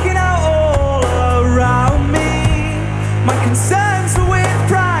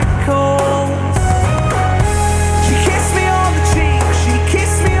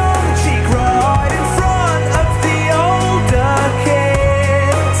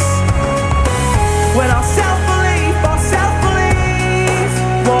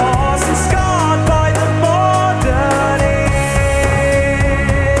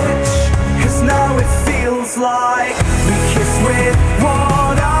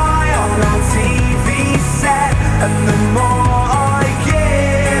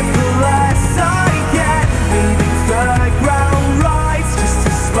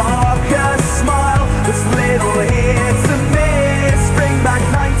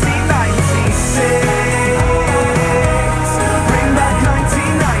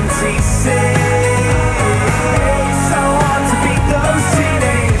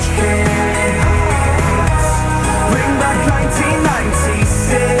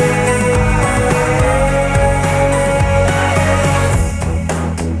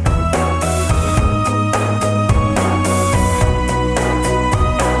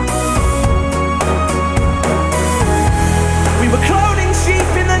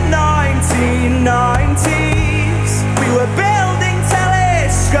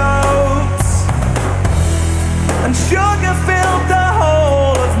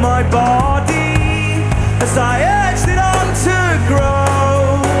as I urged it on to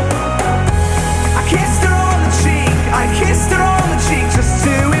grow. I kissed her on the cheek, I kissed her on the cheek just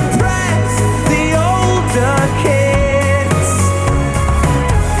to impress the older kids.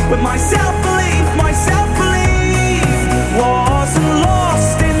 But my self-belief wasn't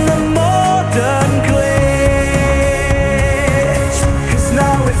lost in the modern glitch. 'Cause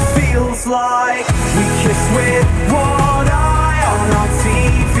now it feels like we kiss with one eye on our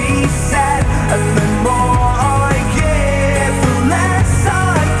TV set, and the more I give, the less I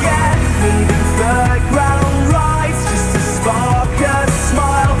get. Needing third ground rights just to spark a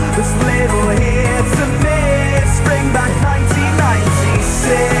smile. There's little here to miss. Bring back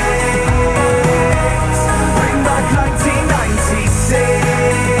 1996. Bring back 1996.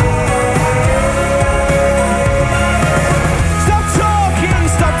 Stop talking,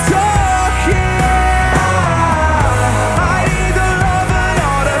 stop talking. I need a lover,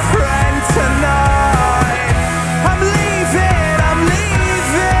 not a friend tonight. I'm leaving, I'm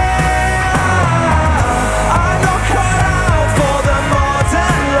leaving. I'm not cut out for the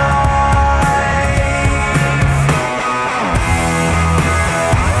modern life.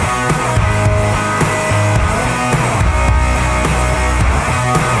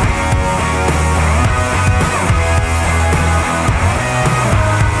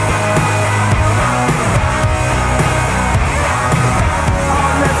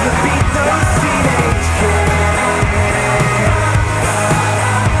 I'll never beat those teenage kids.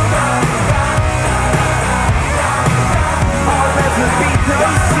 I'll never beat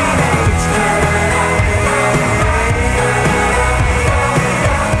those teenage kids.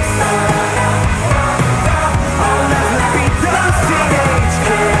 I'll never beat those teenage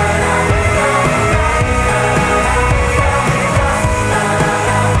kids.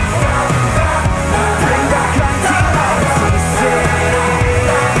 Bring back 1996.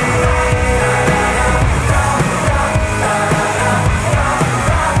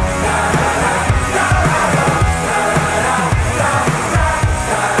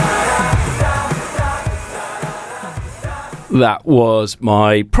 That was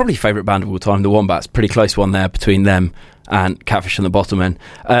my probably favourite band of all time, the Wombats. Pretty close one there between them and Catfish and the Bottlemen.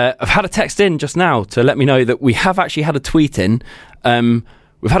 I've had a text in just now to let me know that we have actually had a tweet in.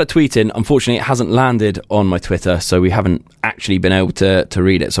 We've had a tweet in. Unfortunately, it hasn't landed on my Twitter, so we haven't actually been able to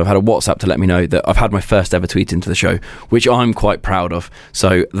read it. So I've had a WhatsApp to let me know that I've had my first ever tweet into the show, which I'm quite proud of.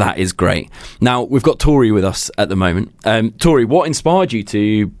 So that is great. Now, we've got Tori with us at the moment. Tori, what inspired you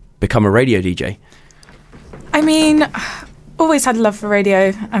to become a radio DJ? I mean, always had a love for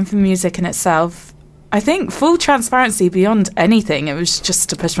radio and for music in itself. I think full transparency, beyond anything, it was just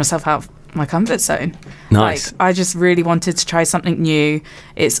to push myself out of my comfort zone. Nice. Like, I just really wanted to try something new.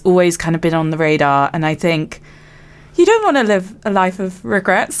 It's always kind of been on the radar, and I think you don't want to live a life of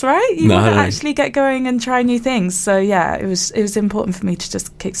regrets, right? You want to actually get going and try new things. So yeah, it was important for me to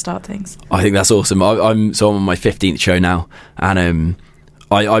just kickstart things. I think that's awesome. I'm on my 15th show now, and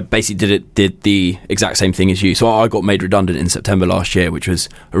I basically did the exact same thing as you. So I got made redundant in September last year, which was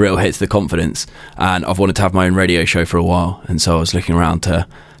a real hit to the confidence. And I've wanted to have my own radio show for a while. And so I was looking around to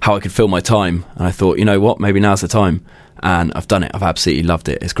how I could fill my time. And I thought, you know what, maybe now's the time. And I've done it. I've absolutely loved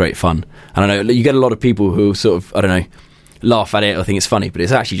it. It's great fun. And I know you get a lot of people who sort of, I don't know, laugh at it or think it's funny, but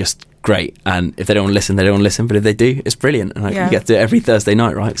it's actually just great. And if they don't want to listen, they don't want to listen. But if they do, it's brilliant. And you get to do it every Thursday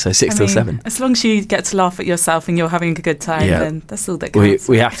night, right? So 6 till 7. As long as you get to laugh at yourself and you're having a good time, then that's all that counts.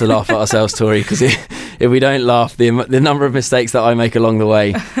 We have to laugh at ourselves, Tori, because if we don't laugh, the number of mistakes that I make along the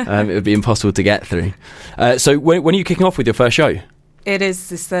way, it would be impossible to get through. So when are you kicking off with your first show? It is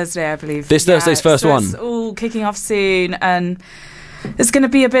this Thursday, I believe. This Thursday's first one? It's all kicking off soon, and it's going to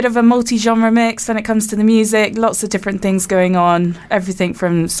be a bit of a multi-genre mix when it comes to the music. Lots of different things going on. Everything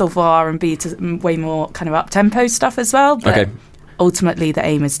from soulful R&B to way more kind of up-tempo stuff as well. But ultimately, the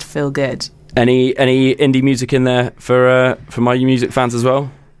aim is to feel good. Any indie music in there for my music fans as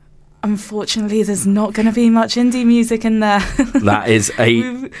well? Unfortunately, there's not going to be much indie music in there. That is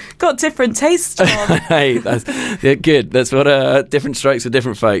We've got different tastes, John. Hey, that's good. That's what different strokes for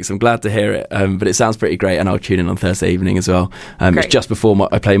different folks. I'm glad to hear it. But it sounds pretty great, and I'll tune in on Thursday evening as well. It's just before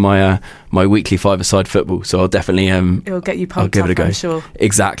I play my weekly five-a-side football, so I'll definitely it'll get you pumped I'll give it a go. I'm sure.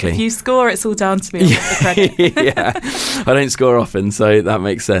 Exactly. If you score, it's all down to me. I'll get the credit. Yeah, I don't score often, so that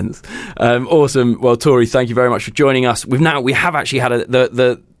makes sense. Awesome. Well, Tori, thank you very much for joining us. We have actually had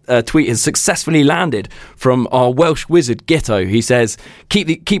the tweet has successfully landed from our Welsh wizard Gitto. He says,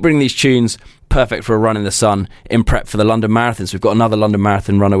 keep bringing these tunes, perfect for a run in the sun in prep for the London Marathon. So we've got another London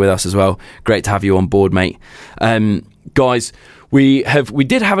Marathon runner with us as well. Great to have you on board, mate. Guys, We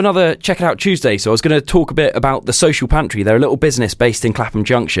did have another Check It Out Tuesday, so I was going to talk a bit about the Social Pantry. They're a little business based in Clapham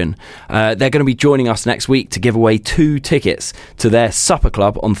Junction. They're going to be joining us next week to give away 2 tickets to their supper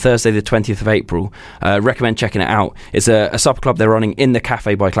club on Thursday the 20th of April. Recommend checking it out. It's a supper club they're running in the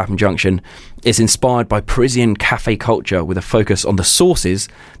cafe by Clapham Junction. It's inspired by Parisian cafe culture with a focus on the sauces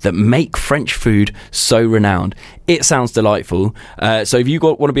that make French food so renowned. It sounds delightful. So if you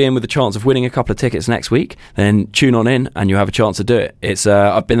want to be in with a chance of winning a couple of tickets next week, then tune on in and you have a chance to do it. It's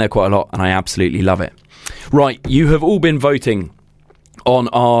I've been there quite a lot and I absolutely love it. Right, you have all been voting on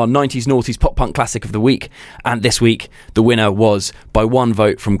our 90s Noughties Pop Punk Classic of the Week, and this week the winner was, by 1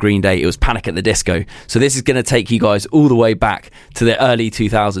 vote from Green Day, it was Panic at the Disco. So this is going to take you guys all the way back to the early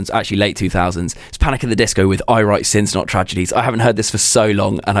 2000s, actually late 2000s. It's Panic at the Disco with I Write Sins Not Tragedies. I haven't heard this for so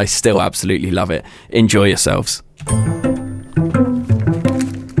long and I still absolutely love it. Enjoy yourselves.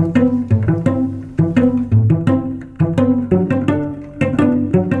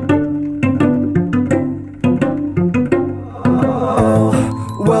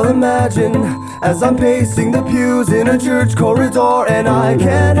 Imagine as I'm pacing the pews in a church corridor, and I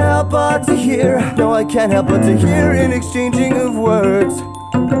can't help but to hear, no, I can't help but to hear an exchanging of words.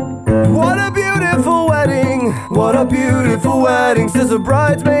 What a beautiful wedding, what a beautiful wedding, says a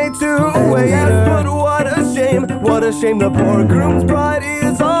bridesmaid to a waiter. Yes, but what a shame the poor groom's bride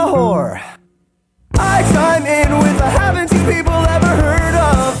is a whore. I chime in with a haven't you people ever heard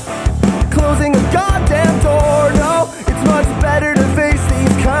of closing a goddamn door? No, it's much better to face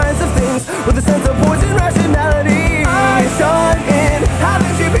these kinds of things with a sense of poison rationality. I chime in,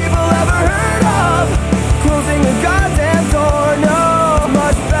 haven't you people ever heard of closing a goddamn door? No, it's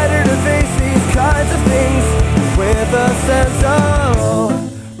much better to face these kinds of things with a sense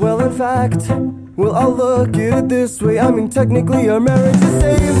of, well, in fact, well, I'll look at it this way. I mean, technically our marriage is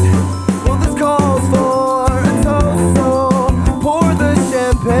saved. Well, this calls for a toast, so pour the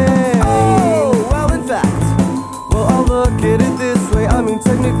champagne. Oh, well, in fact, well, I'll look at it this way. I mean,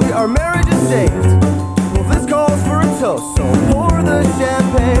 technically our marriage is saved. Well, this calls for a toast, so pour the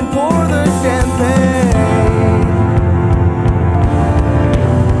champagne, pour the champagne.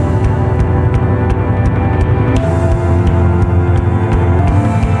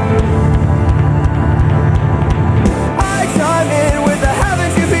 I chime in with the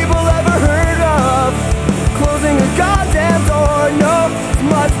haven't you people ever heard of closing a goddamn door? No, it's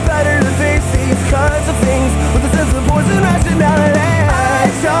much better to face these kinds of things with a sense of poison rationality.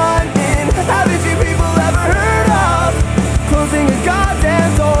 I chime in, haven't you people ever heard of closing a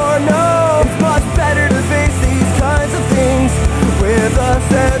goddamn door? No, it's much better to face these kinds of things with a sense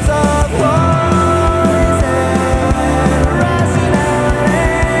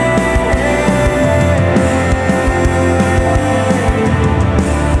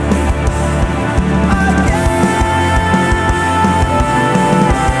of poison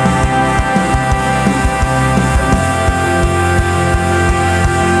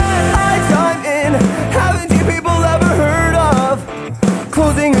rationality. I chime in, haven't you people ever heard of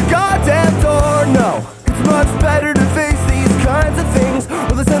closing a goddamn door? No, it's much better to face these kinds of things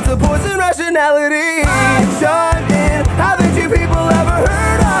with a sense of poison rationality. I chime in, haven't you people ever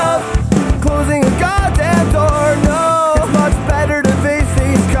heard of closing a goddamn door? No, it's much better to face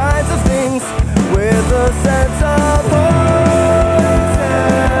these kinds of things with a sense of poison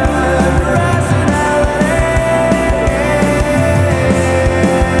rationality.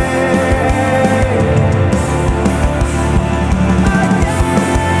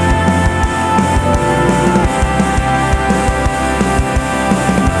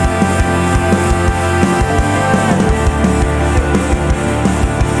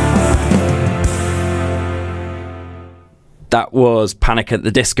 That was Panic at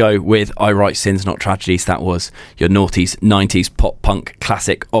the Disco with I Write Sins Not Tragedies. That was your Noughties 90s Pop Punk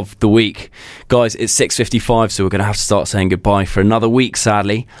Classic of the Week. Guys, it's 6:55, so we're going to have to start saying goodbye for another week,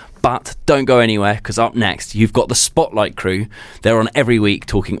 sadly. But don't go anywhere, because up next you've got the Spotlight Crew. They're on every week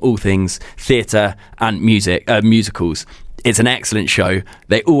talking all things theatre and musicals. It's an excellent show.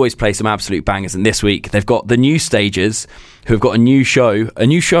 They always play some absolute bangers, and this week they've got the New Stagers, who have got a new show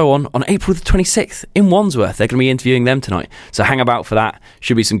on April the 26th in Wandsworth. They're going to be interviewing them tonight, so hang about for that.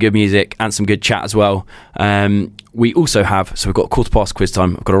 Should be some good music and some good chat as well. We also have, so we've got 15:15 quiz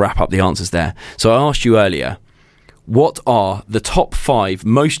time. I've got to wrap up the answers there. So I asked you earlier, what are the top 5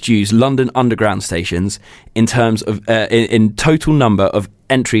 most used London Underground stations in terms of in total number of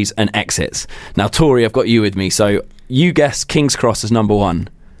entries and exits? Now, Tori, I've got you with me, so you guessed King's Cross as number 1.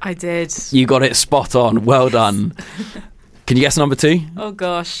 I did. You got it spot on. Well done. Can you guess number 2? Oh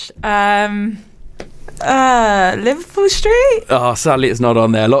gosh. Liverpool Street? Oh, sadly it's not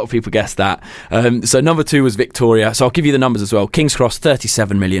on there. A lot of people guessed that. So number 2 was Victoria. So I'll give you the numbers as well. King's Cross,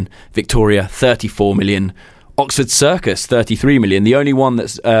 37 million. Victoria, 34 million. Oxford Circus, 33 million. The only one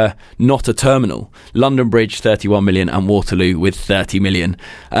that's not a terminal. London Bridge, 31 million. And Waterloo with 30 million.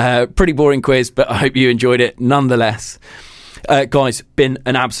 Pretty boring quiz, but I hope you enjoyed it nonetheless. Guys, been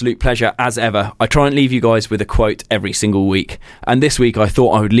an absolute pleasure as ever. I try and leave you guys with a quote every single week. And this week I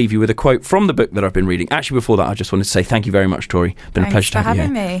thought I would leave you with a quote from the book that I've been reading. Actually, before that, I just wanted to say thank you very much, Tori. Been a pleasure to have you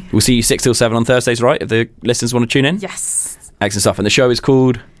here. Thanks for having me. We'll see you 6 till 7 on Thursdays, right? If the listeners want to tune in. Yes. Excellent stuff. And the show is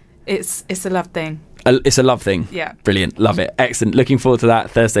called... It's a love thing. It's a love thing. Yeah. Brilliant. Love it. Excellent. Looking forward to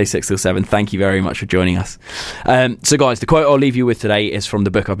that. Thursday, 6 till 7. Thank you very much for joining us. So, guys, the quote I'll leave you with today is from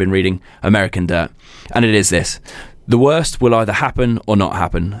the book I've been reading, American Dirt. And it is this. The worst will either happen or not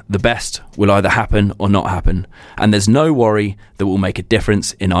happen. The best will either happen or not happen. And there's no worry that will make a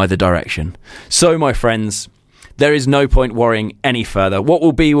difference in either direction. So, my friends, there is no point worrying any further. What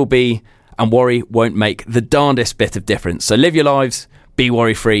will be, and worry won't make the darndest bit of difference. So live your lives, be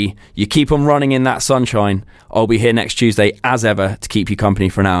worry-free. You keep on running in that sunshine. I'll be here next Tuesday, as ever, to keep you company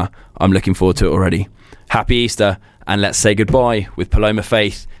for an hour. I'm looking forward to it already. Happy Easter, and let's say goodbye with Paloma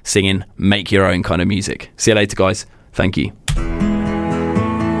Faith singing Make Your Own kind of music. See you later, guys. Thank you.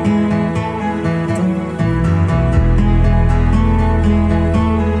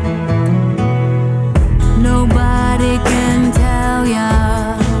 Nobody can tell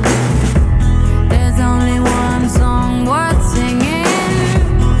ya there's only one song worth singing.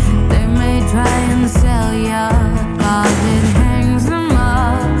 They may try and sell ya, 'cause it hangs them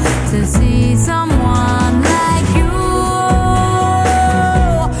up to see someone like you.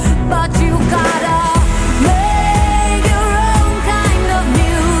 But you gotta make your own kind of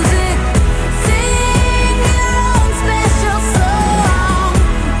music. Sing your own special song.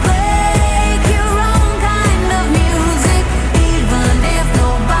 Make your own kind of music, even if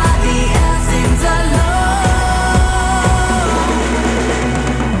nobody else sings along.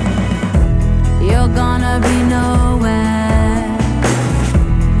 You're gonna be nowhere,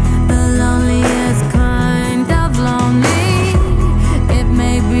 the loneliest kind of lonely. It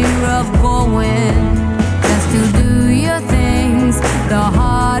may be rough going just to do your things, the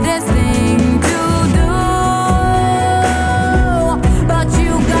hardest thing to do. But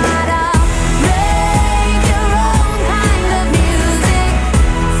you gotta make your own kind of music.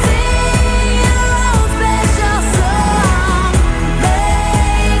 Sing your own special song.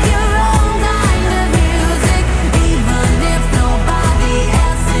 Make your own kind of music, even if nobody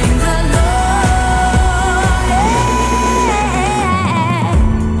else sings along.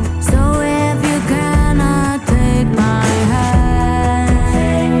 So if you cannot take my hand,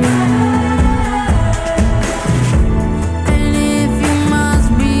 and if you must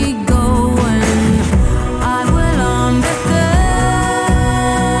be going, I will understand.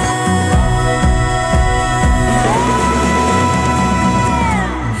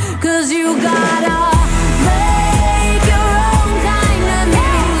 'Cause you gotta make your own kind of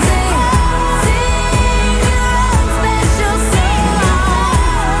music. Sing your own special song.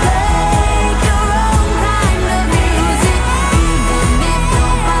 Make your own kind of music, even if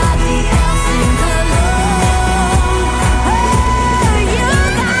nobody else sings along. You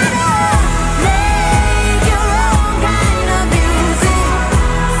gotta make your own kind of music.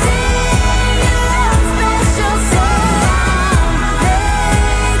 Sing your own special song.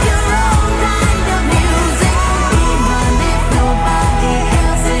 Make your own kind of music, even if nobody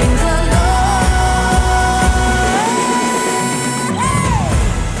else sings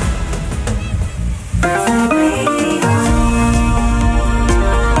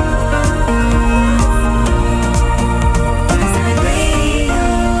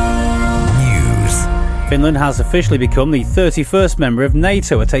Finland has officially become the 31st member of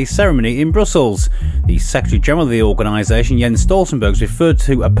NATO at a ceremony in Brussels. The Secretary-General of the organisation, Jens Stoltenberg, referred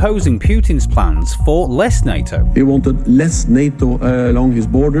to opposing Putin's plans for less NATO. He wanted less NATO along his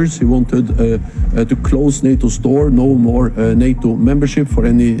borders. He wanted to close NATO's door, no more NATO membership for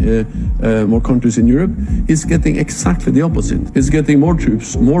any more countries in Europe. He's getting exactly the opposite. He's getting more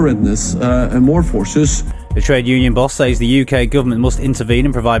troops, more readiness, and more forces. The trade union boss says the UK government must intervene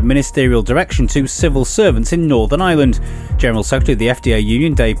and provide ministerial direction to civil servants in Northern Ireland. General Secretary of the FDA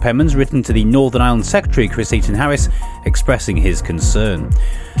union, Dave Penman's written to the Northern Ireland Secretary, Chris Eaton-Harris, expressing his concern.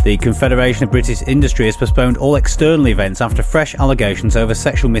 The Confederation of British Industry has postponed all external events after fresh allegations over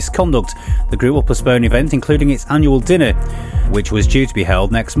sexual misconduct. The group will postpone events including its annual dinner, which was due to be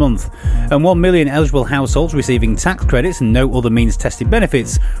held next month. And 1 million eligible households receiving tax credits and no other means-tested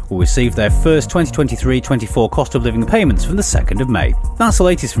benefits will receive their first 2023-2024 2024 cost of living payments from the 2nd of May. That's the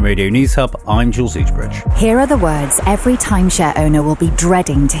latest from Radio News Hub. I'm Jules Eachbridge. Here are the words every timeshare owner will be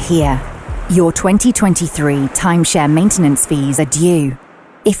dreading to hear. Your 2023 timeshare maintenance fees are due.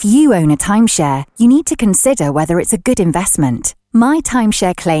 If you own a timeshare, you need to consider whether it's a good investment.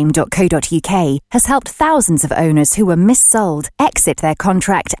 MyTimeshareClaim.co.uk has helped thousands of owners who were missold exit their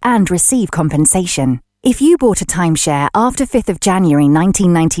contract and receive compensation. If you bought a timeshare after 5th of January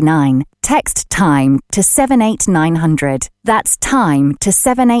 1999, text TIME to 78900. That's TIME to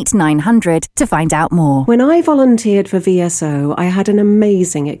 78900 to find out more. When I volunteered for VSO, I had an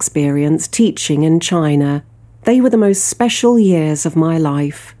amazing experience teaching in China. They were the most special years of my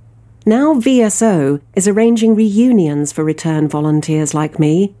life. Now VSO is arranging reunions for return volunteers like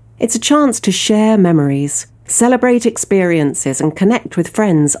me. It's a chance to share memories, celebrate experiences and connect with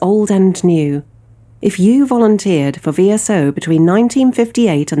friends old and new. If you volunteered for VSO between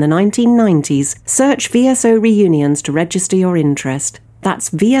 1958 and the 1990s, search VSO Reunions to register your interest. That's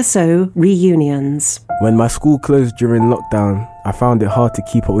VSO Reunions. When my school closed during lockdown, I found it hard to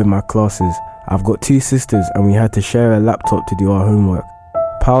keep up with my classes. I've got two sisters and we had to share a laptop to do our homework.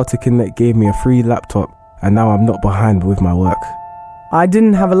 Power to Connect gave me a free laptop and now I'm not behind with my work. I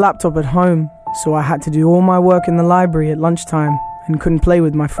didn't have a laptop at home, so I had to do all my work in the library at lunchtime and couldn't play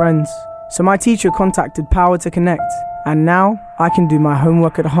with my friends. So my teacher contacted Power to Connect, and now I can do my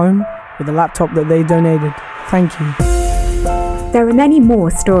homework at home with a laptop that they donated. Thank you. There are many more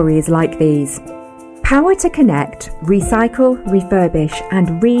stories like these. Power to Connect, recycle, refurbish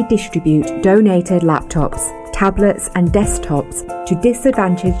and redistribute donated laptops, tablets and desktops to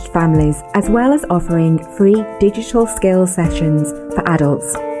disadvantaged families, as well as offering free digital skills sessions for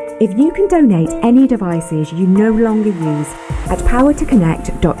adults. If you can donate any devices you no longer use at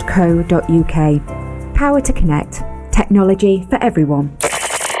powertoconnect.co.uk. Power to Connect, technology for everyone.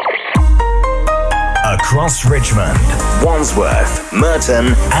 Across Richmond, Wandsworth,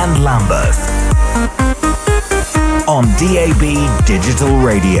 Merton and Lambeth. On DAB Digital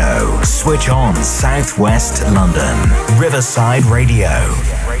Radio. Switch on South West London. Riverside Radio.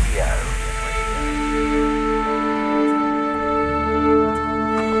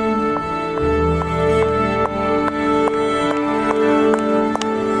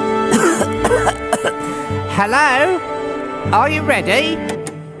 Hello? Are you ready?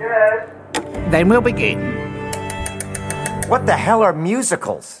 Yes. Then we'll begin. What the hell are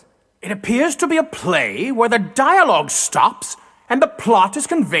musicals? It appears to be a play where the dialogue stops and the plot is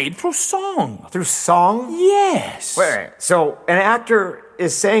conveyed through song. Through song? Yes. Wait, so an actor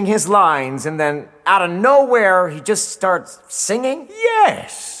is saying his lines and then out of nowhere he just starts singing?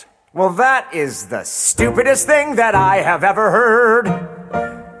 Yes. Well, that is the stupidest thing that I have ever heard.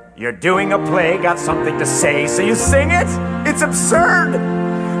 You're doing a play, got something to say, so you sing it? It's absurd!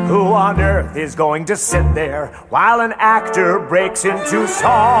 Who on earth is going to sit there while an actor breaks into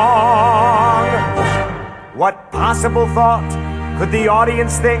song? What possible thought could the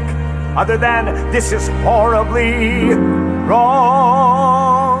audience think other than this is horribly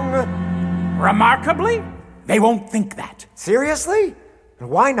wrong? Remarkably, they won't think that. Seriously?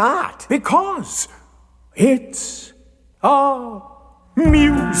 Why not? Because it's a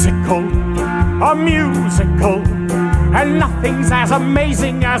musical, and nothing's as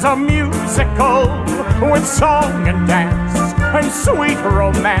amazing as a musical, with song and dance and sweet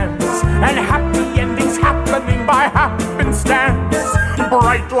romance and happy endings happening by happenstance.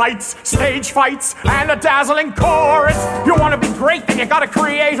 Bright lights, stage fights, and a dazzling chorus. You want to be great, then you gotta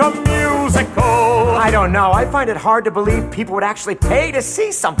create a musical. I don't know, I find it hard to believe people would actually pay to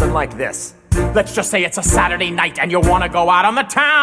see something like this. Let's just say it's a Saturday night and you want to go out on the town.